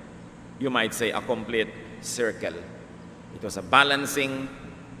 You might say a complete circle. It was a balancing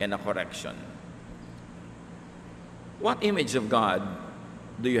and a correction. What image of God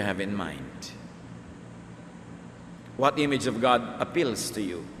do you have in mind? What image of God appeals to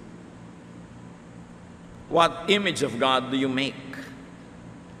you? What image of God do you make?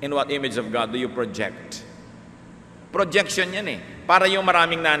 And what image of God do you project? Projection yan eh. Para yung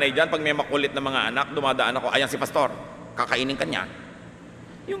maraming nanay dyan, pag may makulit na mga anak, dumadaan ako, ayan si pastor, kakainin ka niya.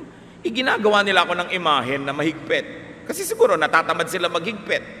 Yung iginagawa nila ako ng imahen na mahigpit. Kasi siguro natatamad sila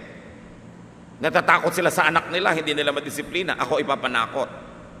maghigpit. Natatakot sila sa anak nila, hindi nila madisiplina. Ako ipapanakot.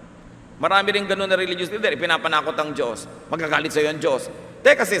 Marami rin ganun na religious leader, ipinapanakot ang Diyos. Magagalit sa iyo ang Diyos.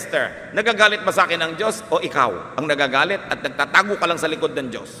 Teka sister, nagagalit ba sa akin ang Diyos o ikaw ang nagagalit at nagtatago ka lang sa likod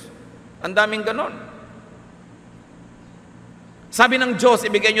ng Diyos? Ang daming ganun. Sabi ng Diyos,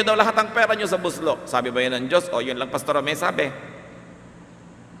 ibigay nyo daw lahat ng pera nyo sa buslo. Sabi ba yun ng Diyos? O yun lang Pastor May sabi.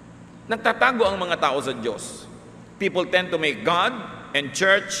 Nagtatago ang mga tao sa Diyos. People tend to make God and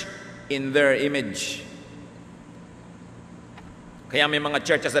church in their image. Kaya may mga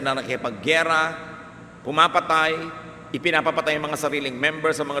churches na nakikipaggera, pumapatay, ipinapapatay ang mga sariling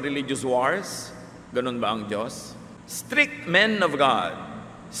members sa mga religious wars. Ganun ba ang Diyos? Strict men of God,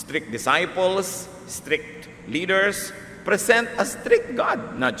 strict disciples, strict leaders, present a strict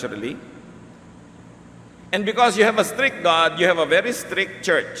God, naturally. And because you have a strict God, you have a very strict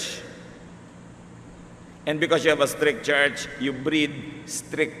church. And because you have a strict church, you breed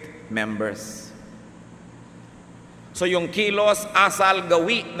strict members. So yung kilos, asal,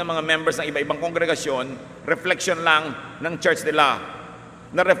 gawi ng mga members ng iba-ibang kongregasyon, reflection lang ng church nila.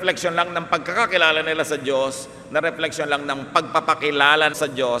 Na reflection lang ng pagkakakilala nila sa Diyos, na reflection lang ng pagpapakilala sa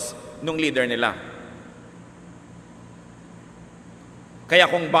Diyos ng leader nila.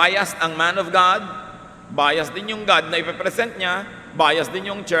 Kaya kung biased ang man of God, biased din yung God na ipipresent niya, biased din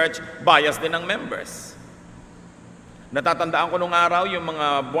yung church, biased din ang members. Natatandaan ko nung araw yung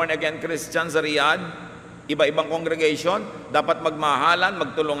mga born-again Christians sa Riyadh, iba-ibang congregation, dapat magmahalan,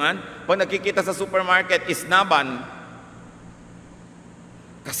 magtulungan. Pag nakikita sa supermarket, isnaban.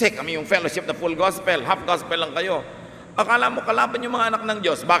 Kasi kami yung fellowship na full gospel, half gospel lang kayo. Akala mo kalaban yung mga anak ng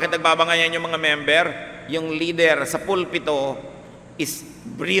Diyos. Bakit nagbabangayan yung mga member? Yung leader sa pulpito is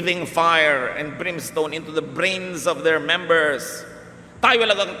breathing fire and brimstone into the brains of their members. Tayo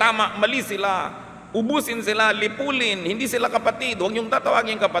lagang tama, mali sila. Ubusin sila, lipulin, hindi sila kapatid. Huwag yung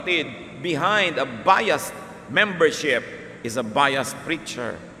tatawagin kapatid. Behind a biased membership is a biased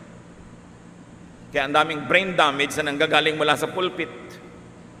preacher. Kaya ang daming brain damage na nanggagaling mula sa pulpit.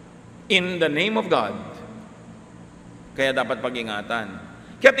 In the name of God. Kaya dapat pag-ingatan.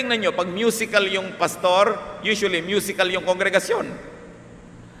 Kaya tingnan nyo, pag musical yung pastor, usually musical yung kongregasyon.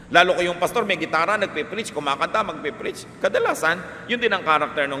 Lalo ko yung pastor, may gitara, nagpe-preach, kumakanta, magpe-preach. Kadalasan, yun din ang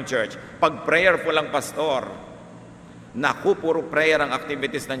karakter ng church. Pag prayerful ang pastor, naku, puro prayer ang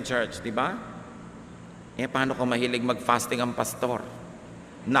activities ng church, di ba? Eh, paano kung mahilig mag-fasting ang pastor?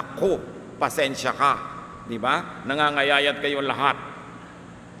 Naku, pasensya ka, di ba? Nangangayayat kayo lahat.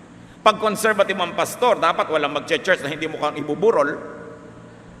 Pag conservative ang pastor, dapat walang mag-church na hindi mukhang ibuburol.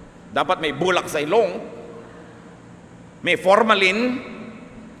 Dapat may bulak sa ilong, may formalin,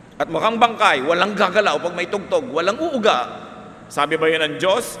 at mukhang bangkay, walang gagalaw pag may tugtog, walang uuga. Sabi ba yun ng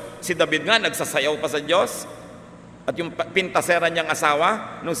Diyos? Si David nga, nagsasayaw pa sa Diyos. At yung pintasera niyang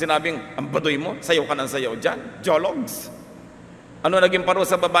asawa, nung sinabing, ang baduy mo, sayaw ka ng sayaw dyan. Jologs. Ano naging paro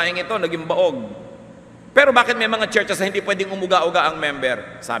sa babaeng ito? Naging baog. Pero bakit may mga churches na hindi pwedeng umuga-uga ang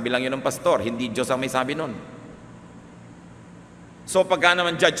member? Sabi lang yun ng pastor, hindi Diyos ang may sabi nun. So pagka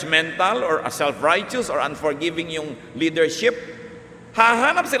naman judgmental or self-righteous or unforgiving yung leadership,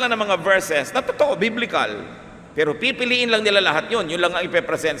 hahanap sila ng mga verses na totoo, biblical. Pero pipiliin lang nila lahat yun. Yun lang ang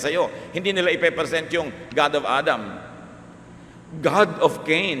ipepresent sa'yo. Hindi nila ipepresent yung God of Adam. God of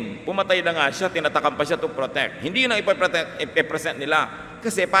Cain. Pumatay na nga siya, tinatakam pa siya to protect. Hindi yun ang ipepresent nila.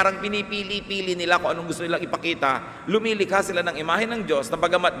 Kasi parang pinipili-pili nila kung anong gusto nilang ipakita. Lumilikha sila ng imahe ng Diyos na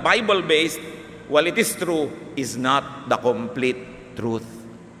bagamat Bible-based, while it is true, is not the complete truth.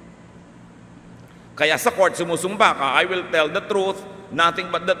 Kaya sa court, sumusumba ka, I will tell the truth,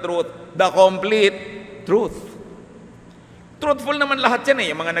 nothing but the truth, the complete truth. Truthful naman lahat yan eh.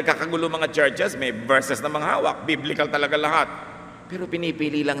 Yung mga nagkakagulo mga churches, may verses na mga hawak. Biblical talaga lahat. Pero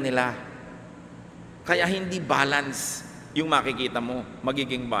pinipili lang nila. Kaya hindi balance yung makikita mo,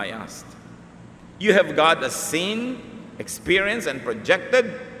 magiging biased. You have God as seen, experienced, and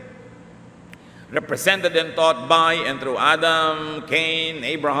projected, represented and taught by and through Adam, Cain,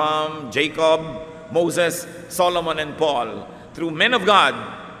 Abraham, Jacob, Moses, Solomon, and Paul, through men of God.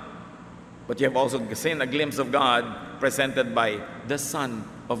 But you have also seen a glimpse of God presented by the Son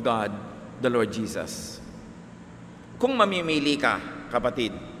of God, the Lord Jesus. Kung mamimili ka,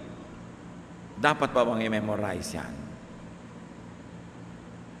 kapatid, dapat pa bang i-memorize yan?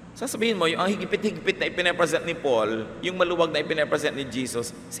 Sasabihin mo, yung ang higpit-higpit na ipinapresent ni Paul, yung maluwag na ipinapresent ni Jesus,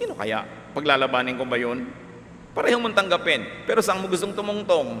 sino kaya? Paglalabanin ko ba yun? Parehong mong tanggapin. Pero saan mo gustong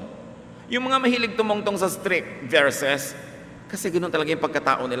tumungtong? Yung mga mahilig tumungtong sa strict verses, kasi ganoon talaga yung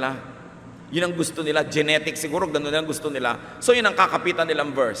pagkatao nila. Yun ang gusto nila. Genetic siguro, ganoon ang gusto nila. So yun ang kakapitan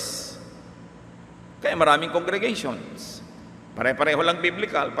nilang verse. Kaya maraming congregations. Pare-pareho lang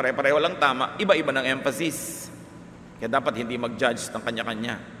biblical, pare-pareho lang tama, iba-iba ng emphasis. Kaya dapat hindi mag-judge ng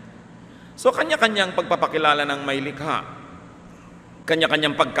kanya-kanya. So, kanya-kanyang pagpapakilala ng may likha.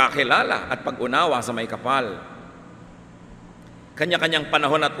 Kanya-kanyang pagkakilala at pag-unawa sa may kapal. Kanya-kanyang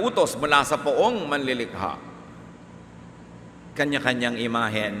panahon at utos mula sa poong manlilikha. Kanya-kanyang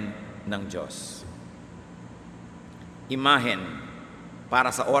imahen ng Diyos. Imahen para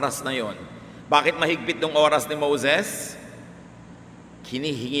sa oras na yon. Bakit mahigpit ng oras ni Moses?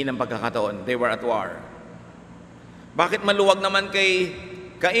 Hinihingi ng pagkakataon. They were at war. Bakit maluwag naman kay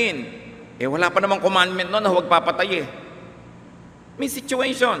Cain? Wala pa namang commandment noon na huwag papatay May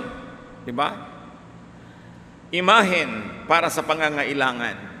situation. Diba? Imahen para sa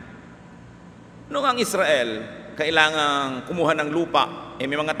pangangailangan. Noong ang Israel, kailangang kumuha ng lupa,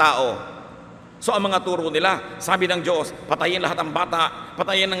 may mga tao. So ang mga turo nila, sabi ng Diyos, patayin lahat ng bata,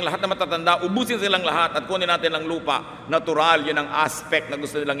 patayin ng lahat ng matatanda, ubusin silang lahat at kunin natin ang lupa. Natural, yun ang aspect na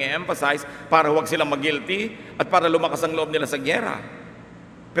gusto nilang i-emphasize para huwag silang mag-guilty at para lumakas ang loob nila sa gyera.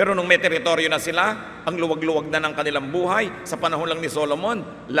 Pero nung may teritoryo na sila, ang luwag-luwag na ng kanilang buhay, sa panahon lang ni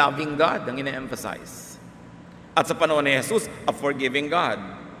Solomon, loving God ang ine-emphasize. At sa panahon ni Jesus, a forgiving God.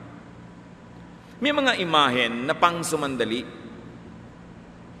 May mga imahen na pang sumandali,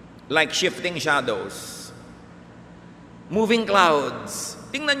 like shifting shadows, moving clouds.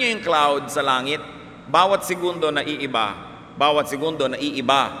 Tingnan nyo yung cloud sa langit. Bawat segundo na iiba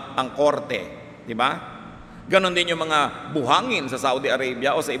ang korte. Diba? Ganon din yung mga buhangin sa Saudi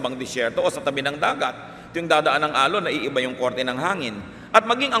Arabia o sa ibang disyerto o sa tabi ng dagat. Ito yung dadaan ng alon, naiiba yung korte ng hangin. At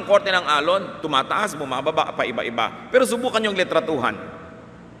maging ang korte ng alon, tumataas, bumababa, pa iba-iba. Pero subukan yung litratuhan.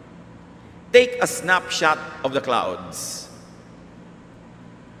 Take a snapshot of the clouds.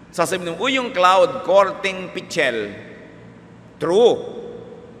 Sasabihin mo, yung cloud, korting pichel. True.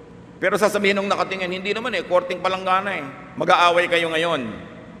 Pero sasabihin nung nakatingin, hindi naman korting palanggana Mag-aaway kayo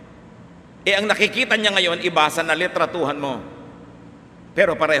ngayon. Ang nakikita niya ngayon, ibasa na litratuhan mo.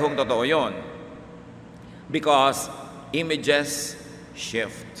 Pero parehong totoo yun. Because images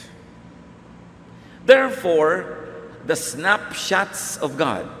shift. Therefore, the snapshots of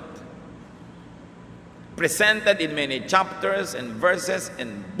God, presented in many chapters and verses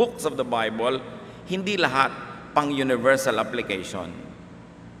and books of the Bible, hindi lahat pang universal application.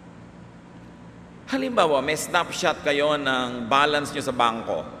 Halimbawa, may snapshot kayo ng balance nyo sa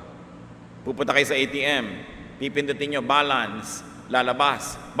bangko. Pupunta kayo sa ATM, pipindutin nyo balance,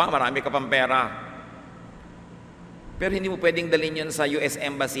 lalabas. Marami ka pang pera. Pero hindi mo pwedeng dalhin yun sa US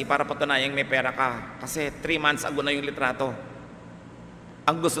Embassy para patunayang may pera ka. Kasi 3 months ago na yung litrato.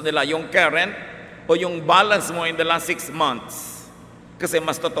 Ang gusto nila, yung current o yung balance mo in the last 6 months. Kasi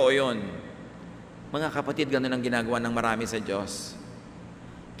mas totoo yun. Mga kapatid, ganun ang ginagawa ng marami sa Diyos.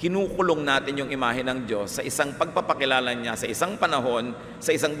 Kinukulong natin yung imahe ng Diyos sa isang pagpapakilala niya, sa isang panahon,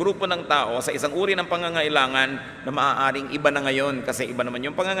 sa isang grupo ng tao, sa isang uri ng pangangailangan na maaaring iba na ngayon kasi iba naman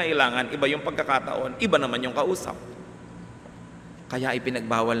yung pangangailangan, iba yung pagkakataon, iba naman yung kausap. Kaya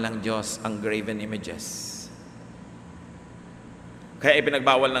ipinagbawal ng Diyos ang graven images. Kaya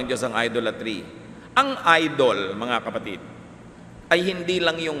ipinagbawal ng Diyos ang idolatry. Ang idol, mga kapatid, ay hindi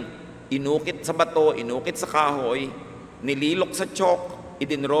lang yung inukit sa bato, inukit sa kahoy, nililok sa chalk,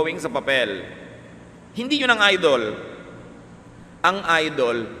 idinrawing sa papel. Hindi yun ang idol. Ang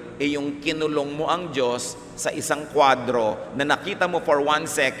idol ay yung kinulong mo ang Diyos sa isang kwadro na nakita mo for 1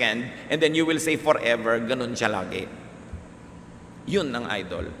 second and then you will say forever, ganun siya lagi. Yun ang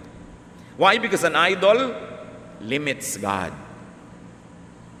idol. Why? Because an idol limits God.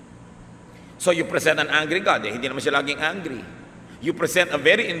 So you present an angry God, hindi naman siya laging angry. You present a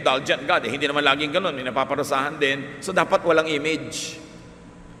very indulgent God, hindi naman laging ganun, may napaparusahan din. So dapat walang image.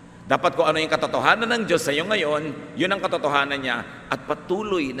 Dapat kung ano yung katotohanan ng Diyos sa iyo ngayon, yun ang katotohanan niya at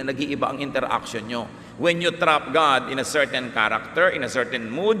patuloy na nag-iiba ang interaction nyo. When you trap God in a certain character, in a certain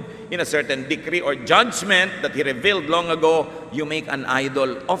mood, in a certain decree or judgment that He revealed long ago, you make an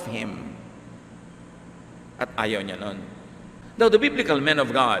idol of Him. At ayaw niya nun. Now, the biblical men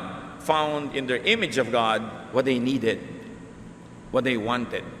of God found in their image of God what they needed, what they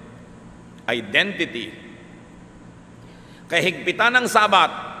wanted. Identity. Kahigpitan ng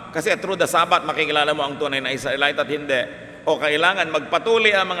Sabat, Kasi through the Sabbath, makikilala mo ang tunay na Israelite at hindi. O kailangan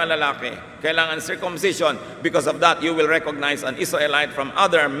magpatuloy ang mga lalaki. Kailangan circumcision. Because of that, you will recognize an Israelite from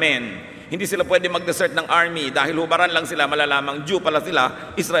other men. Hindi sila pwede mag-desert ng army dahil hubaran lang sila, malalamang Jew pala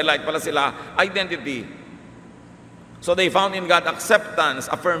sila, Israelite pala sila, identity. So they found in God acceptance,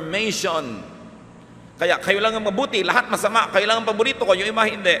 affirmation. Kaya kayo lang ang mabuti, lahat masama, kayo lang ang paborito ko, yung iba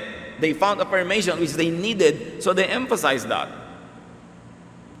hindi. They found affirmation which they needed, so they emphasized that.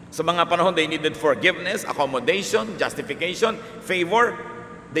 Sa mga panahon, they needed forgiveness, accommodation, justification, favor.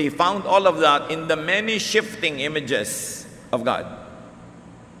 They found all of that in the many shifting images of God.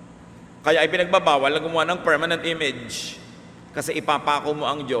 Kaya ay pinagbabawal na gumawa ng permanent image. Kasi ipapako mo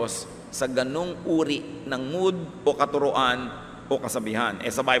ang Diyos sa ganung uri ng mood o katuruan o kasabihan.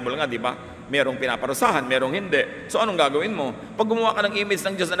 Sa Bible nga, di ba? Merong pinaparusahan, merong hindi. So anong gagawin mo? Pag gumawa ka ng image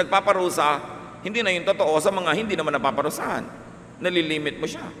ng Diyos na nagpaparusa, hindi na yung totoo sa mga hindi naman napaparusahan. Nalilimit mo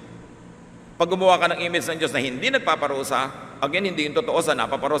siya. Pag gumawa ka ng image ng Diyos na hindi nagpaparusa, again, hindi yung totoo sa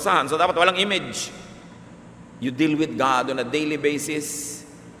napaparusahan. So dapat walang image. You deal with God on a daily basis.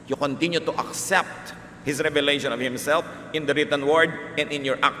 You continue to accept His revelation of Himself in the written word and in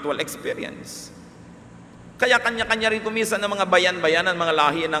your actual experience. Kaya kanya-kanya rin kumisan ng mga bayan-bayanan, mga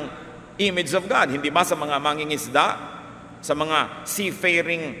lahi ng image of God. Hindi ba sa mga mangingisda, sa mga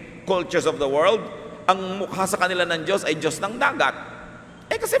seafaring cultures of the world, ang mukha sa kanila ng Diyos ay Diyos ng dagat.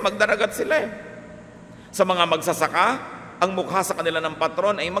 Kasi magdaragat sila eh. Sa mga magsasaka, ang mukha sa kanila ng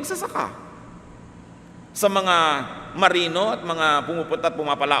patron ay magsasaka. Sa mga marino at mga pumupunta at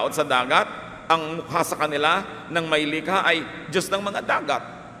pumapalaot sa dagat, ang mukha sa kanila ng may likha ay Diyos ng mga dagat.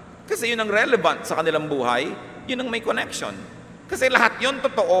 Kasi yun ang relevant sa kanilang buhay, yun ang may connection. Kasi lahat yun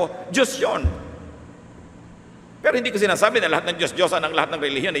totoo, Diyos yun. Pero hindi ko sinasabi na lahat ng Diyos-Diyosan ang lahat ng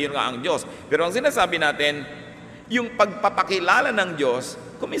relihiyon, yun nga ang Diyos. Pero ang sinasabi natin, yung pagpapakilala ng Diyos,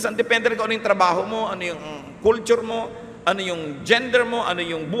 kung minsan depende rin kung ano yung trabaho mo, ano yung culture mo, ano yung gender mo, ano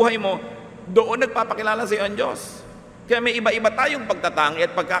yung buhay mo, doon nagpapakilala sa iyo ang Diyos. Kaya may iba-iba tayong pagtatangi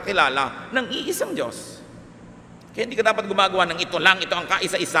at pagkakilala ng iisang Diyos. Kaya hindi ka dapat gumagawa ng ito lang, ito ang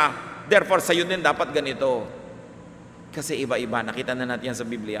kaisa-isa. Therefore, sa iyo din dapat ganito. Kasi iba-iba, nakita na natin yan sa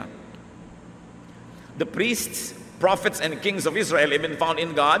Biblia. The priests, prophets, and kings of Israel even found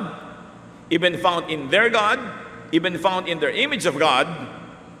in God, even found in their God, even found in their image of God,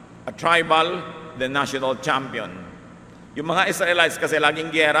 a tribal, the national champion. Yung mga Israelites kasi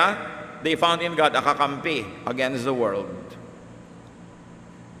laging giyera, they found in God a kakampi against the world.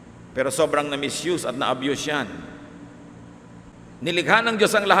 Pero sobrang na-misuse at na-abuse yan. Nilikha ng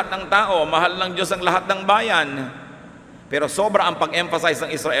Diyos ang lahat ng tao, mahal ng Diyos ang lahat ng bayan. Pero sobra ang pag-emphasize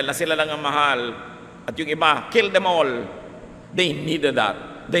ng Israel na sila lang ang mahal. At yung iba, kill them all. They needed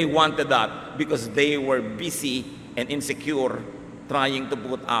that. They wanted that because they were busy and insecure trying to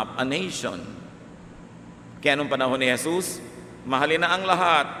put up a nation. Kaya nung panahon ni Jesus, mahalin na ang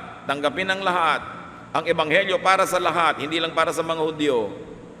lahat, tanggapin ang lahat, ang ebanghelyo para sa lahat, hindi lang para sa mga Hudyo,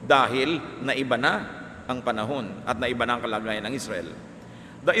 dahil naiba na ang panahon at naiba na ang kalagayan ng Israel.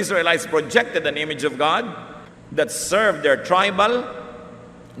 The Israelites projected an image of God that served their tribal,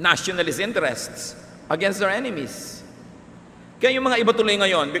 nationalist interests against their enemies. Kaya yung mga iba tuloy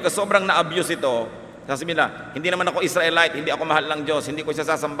ngayon, because sobrang na-abuse ito, sasabihin nila, hindi naman ako Israelite, hindi ako mahal ng Diyos, hindi ko siya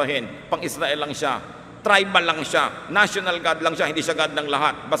sasambahin, pang-Israel lang siya. Tribal lang siya, national God lang siya, hindi siya God ng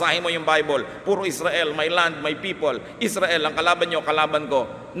lahat. Basahin mo yung Bible, puro Israel, my land, my people. Israel, ang kalaban nyo, kalaban ko.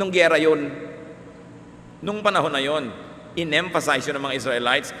 Nung giyera yun, nung panahon na yun, in-emphasize yun ng mga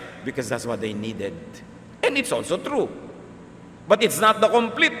Israelites because that's what they needed. And it's also true. But it's not the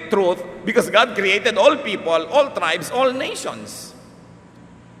complete truth because God created all people, all tribes, all nations.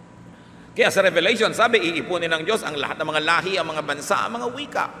 Kaya sa Revelation, sabi, iipunin ng Diyos ang lahat ng mga lahi, ang mga bansa, ang mga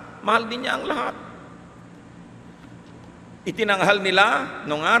wika. Mahal din niya ang lahat. Itinanghal nila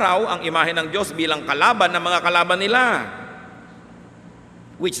nung araw ang imahe ng Diyos bilang kalaban ng mga kalaban nila,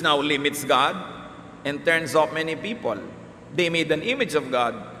 which now limits God and turns off many people. They made an image of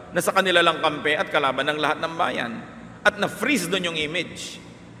God na sa kanila lang kampe at kalaban ng lahat ng bayan. At na-freeze doon yung image.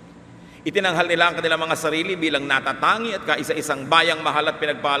 Itinanghal nila ang kanilang mga sarili bilang natatangi at kaisa-isang bayang mahal at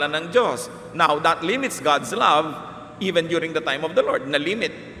pinagpala ng Diyos. Now, that limits God's love even during the time of the Lord.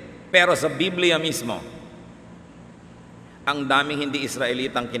 Na-limit. Pero sa Biblia mismo, ang daming hindi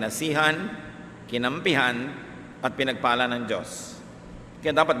Israelitang kinasihan, kinampihan, at pinagpala ng Diyos.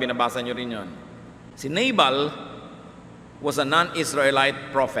 Kaya dapat binabasa nyo rin yun. Si Nabal was a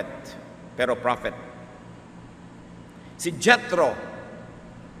non-Israelite prophet, pero prophet. Si Jethro,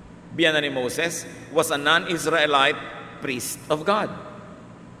 biyanan ni Moses, was a non-Israelite priest of God.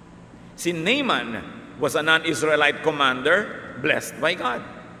 Si Naaman was a non-Israelite commander blessed by God.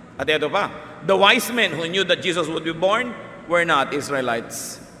 At ito pa, the wise men who knew that Jesus would be born were not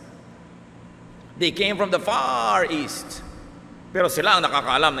Israelites. They came from the far east. Pero sila ang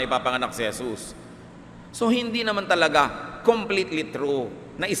nakakaalam na ipapanganak si Jesus. So hindi naman talaga completely true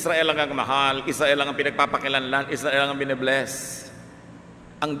na Israel lang ang mahal, Israel lang ang pinagpapakilanlan, Israel lang ang binibless.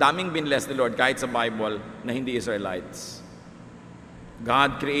 Ang daming binless ni Lord kahit sa Bible na hindi Israelites.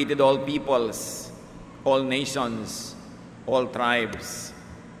 God created all peoples, all nations, all tribes.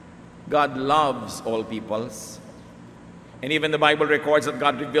 God loves all peoples. And even the Bible records that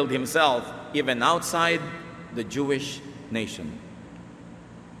God revealed Himself even outside the Jewish nation.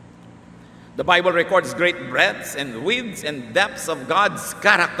 The Bible records great breadths and widths and depths of God's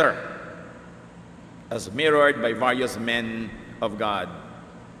character as mirrored by various men of God.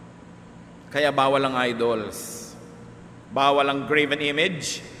 Kaya bawal ang idols. Bawal ang graven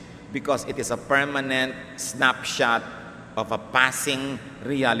image because it is a permanent snapshot of a passing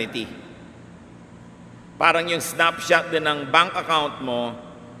reality. Parang yung snapshot din ng bank account mo,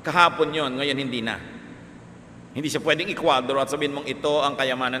 kahapon yon, ngayon hindi na. Hindi siya pwedeng ikwadro at sabihin mong ito ang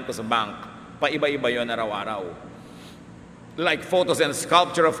kayamanan ko sa bank. Paiba-iba yon araw-araw. Like photos and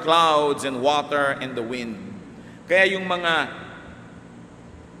sculpture of clouds and water and the wind. Kaya yung mga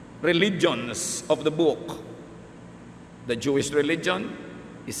religions of the book, the Jewish religion,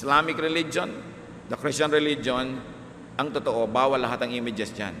 Islamic religion, the Christian religion, ang totoo, bawal lahat ang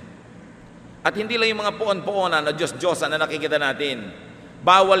images dyan. At hindi lang yung mga poon-poonan na Diyos-Diyosan na nakikita natin.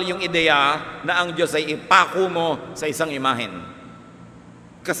 Bawal yung ideya na ang Diyos ay ipako mo sa isang imahen.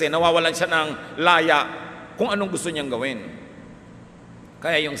 Kasi nawawalan siya ng laya kung anong gusto niyang gawin.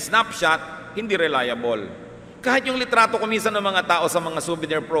 Kaya yung snapshot, hindi reliable. Kahit yung litrato kuminsan ng mga tao sa mga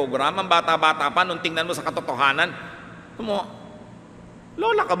souvenir program, ang bata-bata pa, nung tingnan mo sa katotohanan,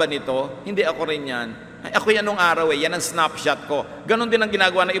 lola ka ba nito? Hindi ako rin yan. Ay, ako yan nung araw yan ang snapshot ko. Ganon din ang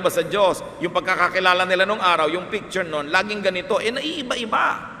ginagawa ng iba sa Diyos. Yung pagkakakilala nila nung araw, yung picture nun, laging ganito, naiiba-iba.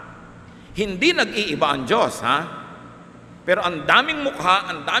 Hindi nag-iiba ang Diyos, ha? Pero ang daming mukha,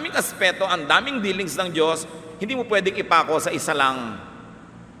 ang daming aspeto, ang daming dealings ng Diyos, hindi mo pwedeng ipako sa isa lang.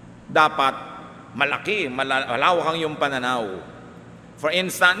 Dapat malaki, malawak ang iyong pananaw. For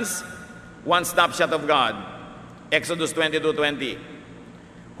instance, one snapshot of God, Exodus 22:20.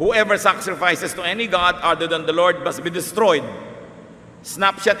 Whoever sacrifices to any god other than the Lord must be destroyed.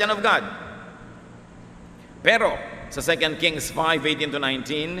 Snapshot yan of God. Pero sa 2 Kings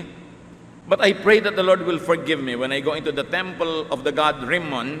 5:18-19, but I pray that the Lord will forgive me when I go into the temple of the god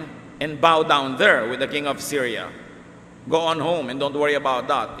Rimmon and bow down there with the king of Syria. Go on home and don't worry about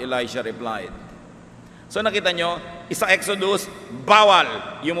that, Elisha replied. So nakita nyo, isa Exodus,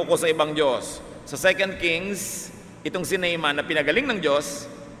 bawal yumuko sa ibang Diyos. Sa 2 Kings, itong si Naaman na pinagaling ng Diyos,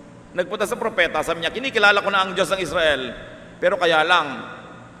 nagpunta sa propeta, sabi niya, kinikilala ko na ang Diyos ng Israel, pero kaya lang,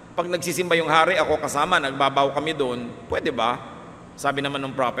 pag nagsisimba yung hari, ako kasama, nagbabaw kami doon, pwede ba? Sabi naman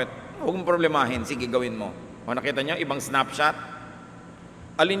ng prophet, huwag mong problemahin, sige gawin mo. O nakita nyo, ibang snapshot?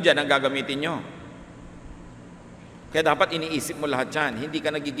 Alin dyan ang gagamitin nyo? Kaya dapat iniisip mo lahat yan. Hindi ka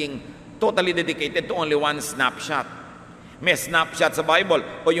nagiging totally dedicated to only one snapshot. May snapshot sa Bible.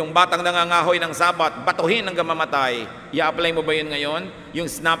 O yung batang nangangahoy ng Sabat, batuhin hanggang mamatay. I-apply mo ba yun ngayon? Yung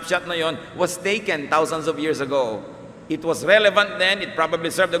snapshot na yun was taken thousands of years ago. It was relevant then, it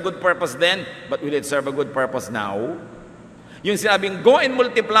probably served a good purpose then, but will it serve a good purpose now? Yung sinabing, go and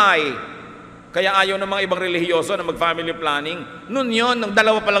multiply. Kaya ayaw ng mga ibang relihiyoso na mag-family planning. Noon yun, nung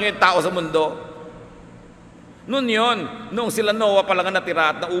dalawa pa lang yung tao sa mundo. Noon yun, nung sila Noah pa lang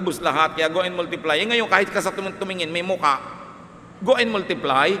natira at naubos lahat, kaya go and multiply. Ngayon, kahit ka sa tumingin, may muka. Go and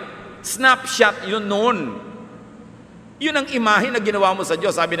multiply. Snapshot yun noon. Yun ang imahe na ginawa mo sa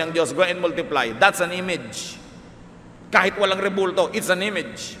Diyos. Sabi ng Diyos, go and multiply. That's an image. Kahit walang rebulto, it's an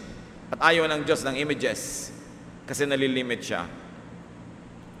image. At ayaw ng Diyos ng images. Kasi nalilimit siya.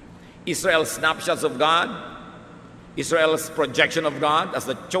 Israel's snapshots of God, Israel's projection of God as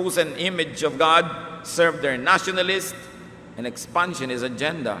the chosen image of God served their nationalist and expansionist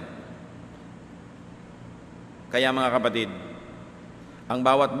agenda. Kaya mga kapatid, ang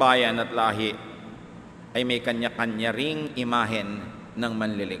bawat bayan at lahi ay may kanya-kanya ring imahen ng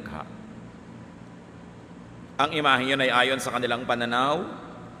manlilikha. Ang imahen yun ay ayon sa kanilang pananaw,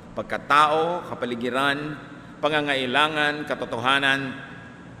 pagkatao, kapaligiran, pangangailangan, katotohanan,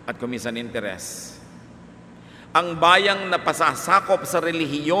 at kuminsan interes. Ang bayang napasasakop sa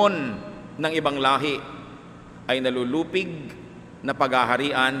relihiyon ng ibang lahi ay nalulupig na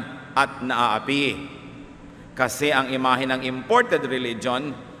paghaharian at naaapi. Kasi ang imahe ng imported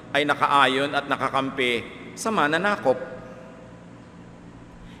religion ay nakaayon at nakakampi sa mananakop.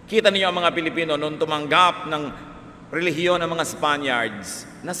 Kita niyo ang mga Pilipino noong tumanggap ng relihiyon ng mga Spaniards,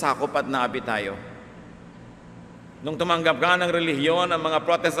 nasakop at naapi tayo. Nung tumanggap ka ng relihiyon ng mga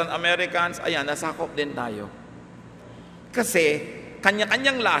Protestant Americans, ayan, nasakop din tayo. Kasi,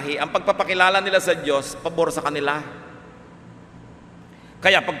 kanya-kanyang lahi, ang pagpapakilala nila sa Diyos, pabor sa kanila.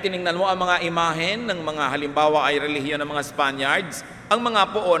 Kaya pag tiningnan mo ang mga imahen ng mga halimbawa ay relihiyon ng mga Spaniards, ang mga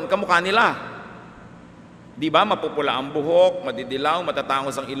poon, kamukha nila. Di ba? Mapupula ang buhok, madidilaw,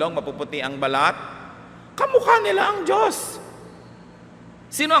 matatangos ang ilong, mapuputi ang balat. Kamukha nila ang Diyos.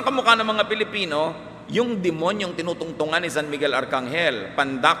 Sino ang kamukha ng mga Pilipino? Yung demonyong tinutungtungan ni San Miguel Arcangel,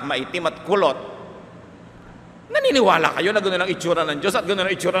 pandak, maitim at kulot. Naniniwala kayo na gano'n ang itsura ng Diyos at gano'n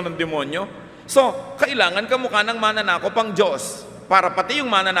ang itsura ng demonyo? So, kailangan kamukha ng mananakop ang Diyos para pati yung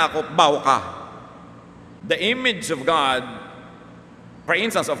mananakop, baw ka. The image of God, for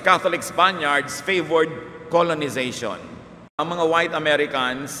instance, of Catholic Spaniards favored colonization. Ang mga white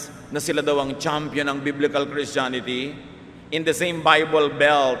Americans na sila daw ang champion ng biblical Christianity, in the same Bible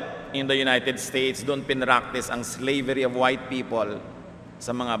Belt in the United States, doon pinractice ang slavery of white people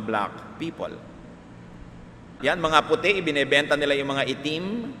sa mga black people. Yan, mga puti, ibinebenta nila yung mga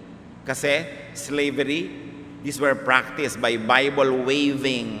itim kasi slavery. These were practiced by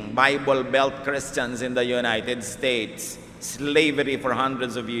Bible-waving, Bible Belt Christians in the United States. Slavery for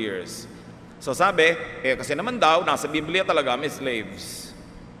hundreds of years. So sabi, kasi naman daw, nasa Biblia talaga may slaves.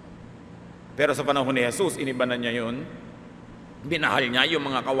 Pero sa panahon ni Jesus, inibanan niya yun. Binahal niya yung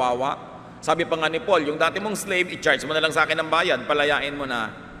mga kawawa. Sabi pa nga ni Paul, yung dati mong slave, i-charge mo na lang sa akin ng bayad, palayain mo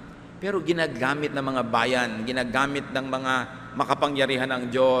na. Pero ginagamit ng mga bayan, ginagamit ng mga makapangyarihan ng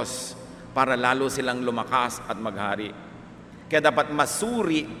Diyos para lalo silang lumakas at maghari. Kaya dapat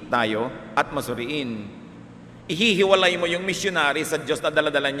masuri tayo at masuriin. Ihihiwalay mo yung missionary sa Diyos na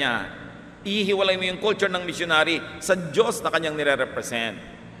daladala niya. Ihihiwalay mo yung culture ng missionary sa Diyos na kanyang nire-represent.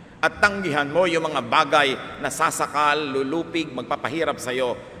 At tanggihan mo yung mga bagay na sasakal, lulupig, magpapahirap sa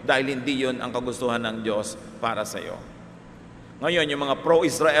iyo dahil hindi yun ang kagustuhan ng Diyos para sa iyo. Ngayon, yung mga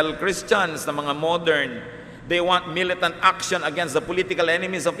pro-Israel Christians na mga modern, they want militant action against the political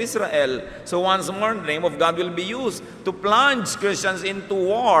enemies of Israel. So once more, the name of God will be used to plunge Christians into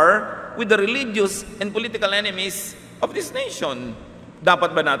war with the religious and political enemies of this nation.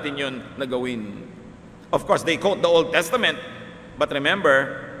 Dapat ba natin yun nagawin? Of course, they quote the Old Testament, but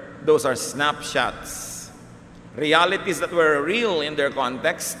remember, those are snapshots. Realities that were real in their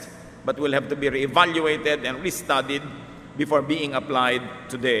context, but will have to be reevaluated and restudied before being applied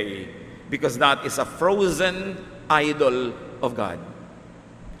today. Because that is a frozen idol of God.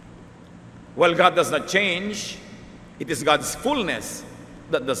 While God does not change, it is God's fullness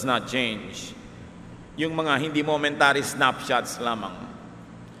that does not change. Yung mga hindi momentary snapshots lamang.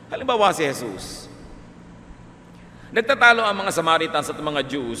 Halimbawa si Jesus. Nagtatalo ang mga Samaritans at mga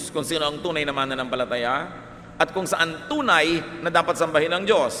Jews kung sino ang tunay na mananampalataya at kung saan tunay na dapat sambahin ng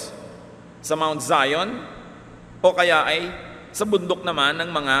Diyos. Sa Mount Zion o kaya ay sa bundok naman ng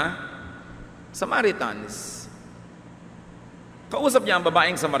mga Samaritans. Kausap niya ang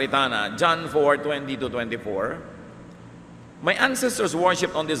babaeng Samaritana, John 4:20-24. My ancestors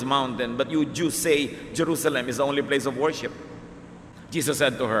worshipped on this mountain, but you Jews say Jerusalem is the only place of worship. Jesus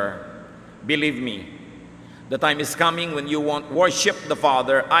said to her, believe me, the time is coming when you won't worship the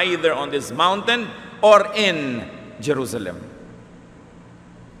Father either on this mountain or in Jerusalem.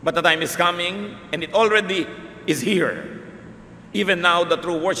 But the time is coming, and it already is here. Even now, the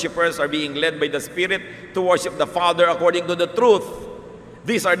true worshipers are being led by the Spirit to worship the Father according to the truth.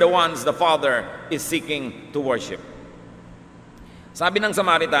 These are the ones the Father is seeking to worship. Sabi ng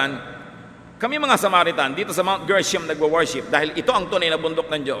Samaritan, kami mga Samaritan, dito sa Mount Gerizim nagwo-worship dahil ito ang tunay na bundok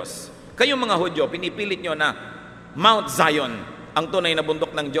ng Diyos. Kayong mga Hudyo, pinipilit nyo na Mount Zion ang tunay na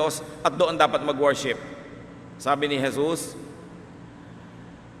bundok ng Diyos at doon dapat mag-worship. Sabi ni Jesus,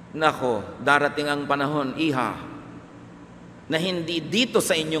 nako, darating ang panahon, iha, na hindi dito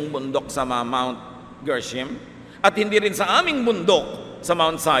sa inyong bundok sa Mount Gerizim at hindi rin sa aming bundok sa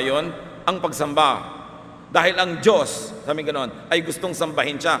Mount Zion ang pagsamba. Dahil ang Diyos, sabi ganon, ay gustong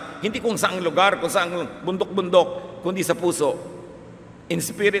sambahin siya. Hindi kung saang lugar, kung saang bundok-bundok, kundi sa puso. In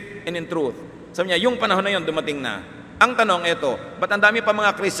spirit and in truth. Sabi niya, yung panahon na yun dumating na. Ang tanong ito, ba't ang dami pa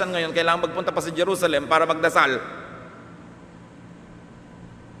mga Christian ngayon kailangan magpunta pa sa Jerusalem para magdasal?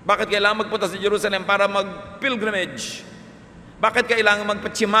 Bakit kailangan magpunta sa Jerusalem para mag-pilgrimage? Bakit kailangan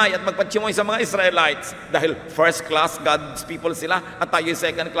magpatsimay at magpatsimay sa mga Israelites? Dahil first class God's people sila at tayo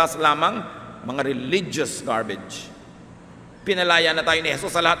second class lamang? Mga religious garbage. Pinalaya na tayo ni Jesus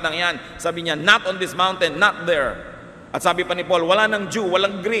sa lahat ng yan. Sabi niya, not on this mountain, not there. At sabi pa ni Paul, wala ng Jew,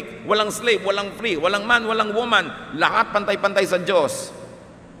 walang Greek, walang slave, walang free, walang man, walang woman. Lahat pantay-pantay sa Diyos.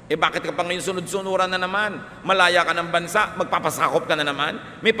 Bakit ka pa ngayon sunod-sunuran na naman? Malaya ka ng bansa, magpapasakop ka na naman?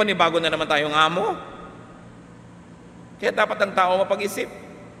 May panibago na naman tayong amo? Kaya dapat ang tao mapag-isip.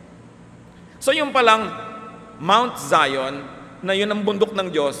 So yung palang Mount Zion, na yun ang bundok ng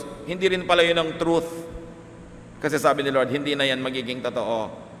Diyos, hindi rin pala yun ang truth. Kasi sabi ni Lord, hindi na yan magiging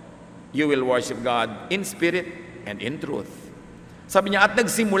totoo. You will worship God in spirit and in truth. Sabi niya, at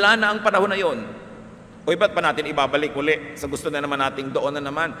nagsimula na ang panahon na yun. O ba't pa natin ibabalik uli sa gusto na naman nating doon na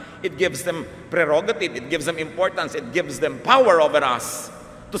naman? It gives them prerogative, it gives them importance, it gives them power over us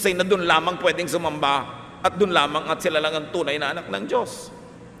to say na doon lamang pwedeng sumamba at doon lamang at sila lang ang tunay na anak ng Diyos.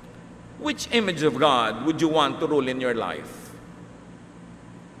 Which image of God would you want to rule in your life?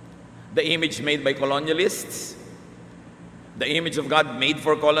 The image made by colonialists? The image of God made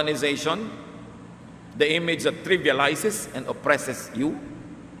for colonization? The image that trivializes and oppresses you?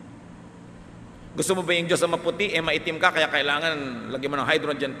 Gusto mo ba yung Diyos na maputi, maitim ka, kaya kailangan lagyan mo ng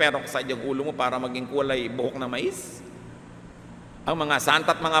hydrogen peroxide yung ulo mo para maging kulay buhok ng mais? Ang mga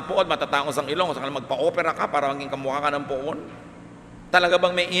santa at mga puod, matatangos ang ilong, saka magpa-opera ka para maging kamukha ka ng puon? Talaga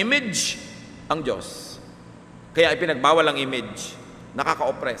bang may image ang Diyos? Kaya ipinagbawal ang image,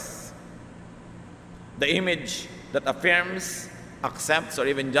 nakaka-oppress. The image that affirms, accepts, or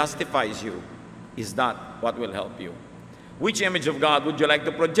even justifies you is not what will help you. Which image of God would you like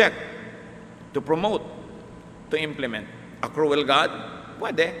to project, to promote, to implement? A cruel God?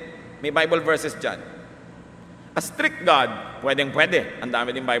 Pwede. May Bible verses dyan. A strict God? Pwedeng-pwede. Ang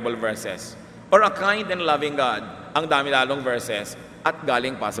dami din Bible verses. Or a kind and loving God? Ang dami lalong verses at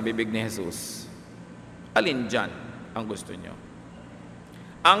galing pa sa bibig ni Jesus. Alin dyan ang gusto nyo?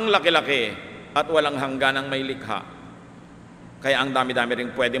 Ang laki-laki at walang hanggan ang may likha. Kaya ang dami-dami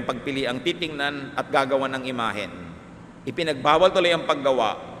rin pwedeng pagpili ang titingnan at gagawan ng imahen. Ipinagbawal tuloy ang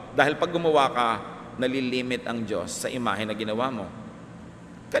paggawa dahil pag gumawa ka, nalilimit ang Diyos sa imahe na ginawa mo.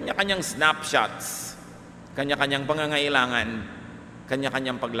 Kanya-kanyang snapshots, kanya-kanyang pangangailangan,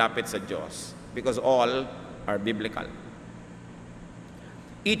 kanya-kanyang paglapit sa Diyos. Because all are biblical.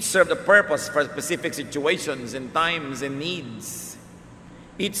 Each served a purpose for specific situations and times and needs.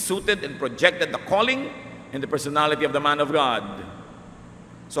 Each suited and projected the calling and the personality of the man of God.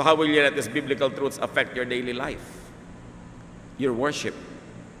 So how will you let these biblical truths affect your daily life? Your worship,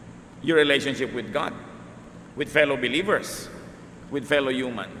 your relationship with God, with fellow believers, with fellow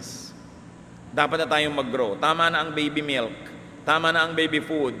humans. Dapat na tayong mag-grow. Tama na ang baby milk. Tama na ang baby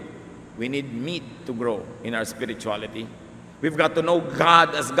food. We need meat to grow in our spirituality. We've got to know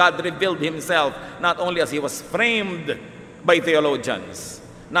God as God revealed Himself, not only as He was framed by theologians,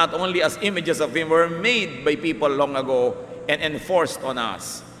 not only as images of Him were made by people long ago and enforced on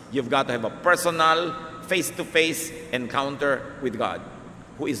us. You've got to have a personal, face-to-face encounter with God,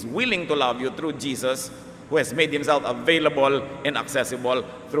 who is willing to love you through Jesus, who has made Himself available and accessible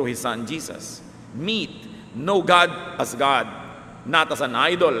through His Son, Jesus. Meet, know God as God, not as an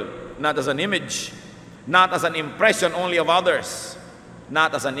idol, not as an image, not as an impression only of others,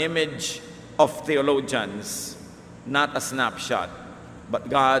 not as an image of theologians, not a snapshot, but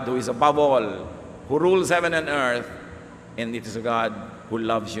God who is above all, who rules heaven and earth, and it is a God who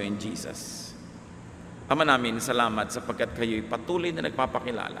loves you in Jesus. Ama namin, salamat sapagkat kayo'y patuloy na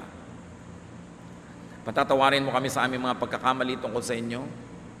nagpapakilala. Patatawarin mo kami sa aming mga pagkakamali tungkol sa inyo.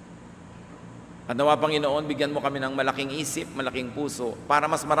 At nawa, Panginoon, bigyan mo kami ng malaking isip, malaking puso, para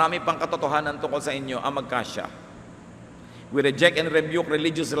mas marami pang katotohanan tungkol sa inyo ang magkasya. We reject and rebuke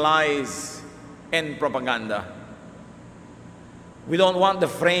religious lies and propaganda. We don't want the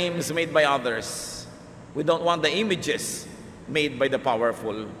frames made by others. We don't want the images made by the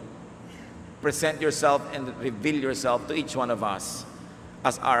powerful. Present yourself and reveal yourself to each one of us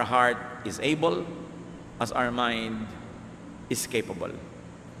as our heart is able, as our mind is capable.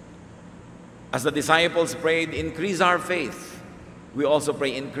 As the disciples prayed, increase our faith. We also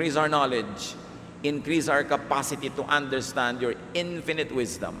pray, increase our knowledge, increase our capacity to understand your infinite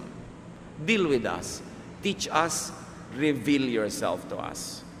wisdom. Deal with us, teach us, reveal yourself to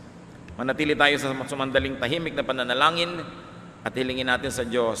us. Manatili tayo sa sumandaling tahimik na pananalangin at hilingin natin sa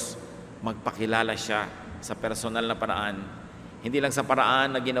Diyos, magpakilala siya sa personal na paraan. Hindi lang sa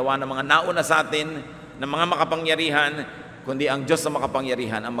paraan na ginawa ng mga nauna sa atin, ng mga makapangyarihan, kundi ang Diyos na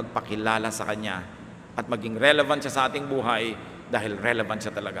makapangyarihan ang magpakilala sa Kanya at maging relevant siya sa ating buhay dahil relevant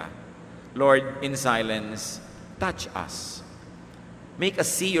siya talaga. Lord, in silence, touch us. Make us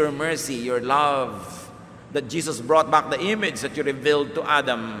see your mercy, your love, that Jesus brought back the image that you revealed to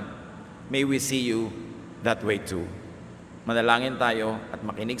Adam. May we see you that way too. Manalangin tayo at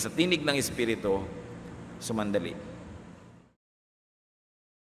makinig sa tinig ng Espiritu. Sumandali.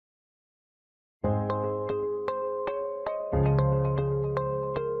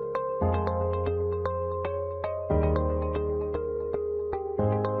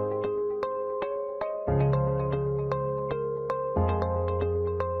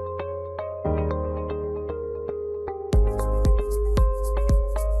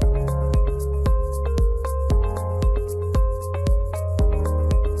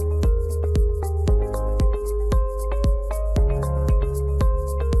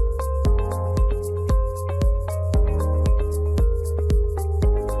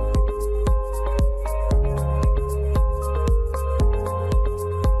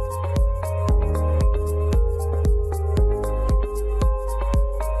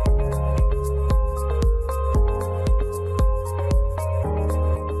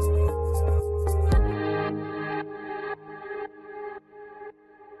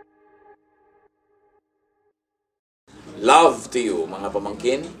 Love to you, mga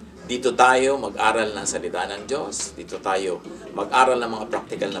pamangkin. Dito tayo mag-aral ng salita ng Diyos. Dito tayo mag-aral ng mga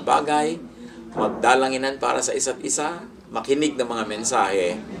practical na bagay. Magdalanginan para sa isa't isa. Makinig ng mga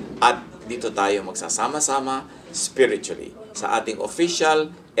mensahe. At dito tayo magsasama-sama spiritually sa ating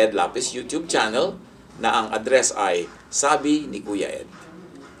official Ed Lapiz YouTube channel na ang address ay Sabi ni Kuya Ed.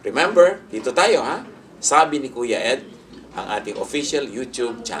 Remember, dito tayo ha. Sabi ni Kuya Ed, ang ating official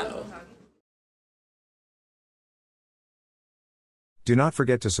YouTube channel. Do not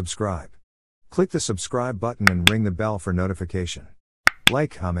forget to subscribe. Click the subscribe button and ring the bell for notification.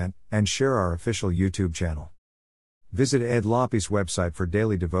 Like, comment, and share our official YouTube channel. Visit Ed Lapiz website for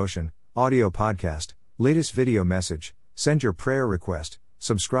daily devotion, audio podcast, latest video message, send your prayer request,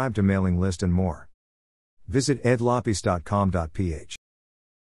 subscribe to mailing list and more. Visit edlapiz.com.ph.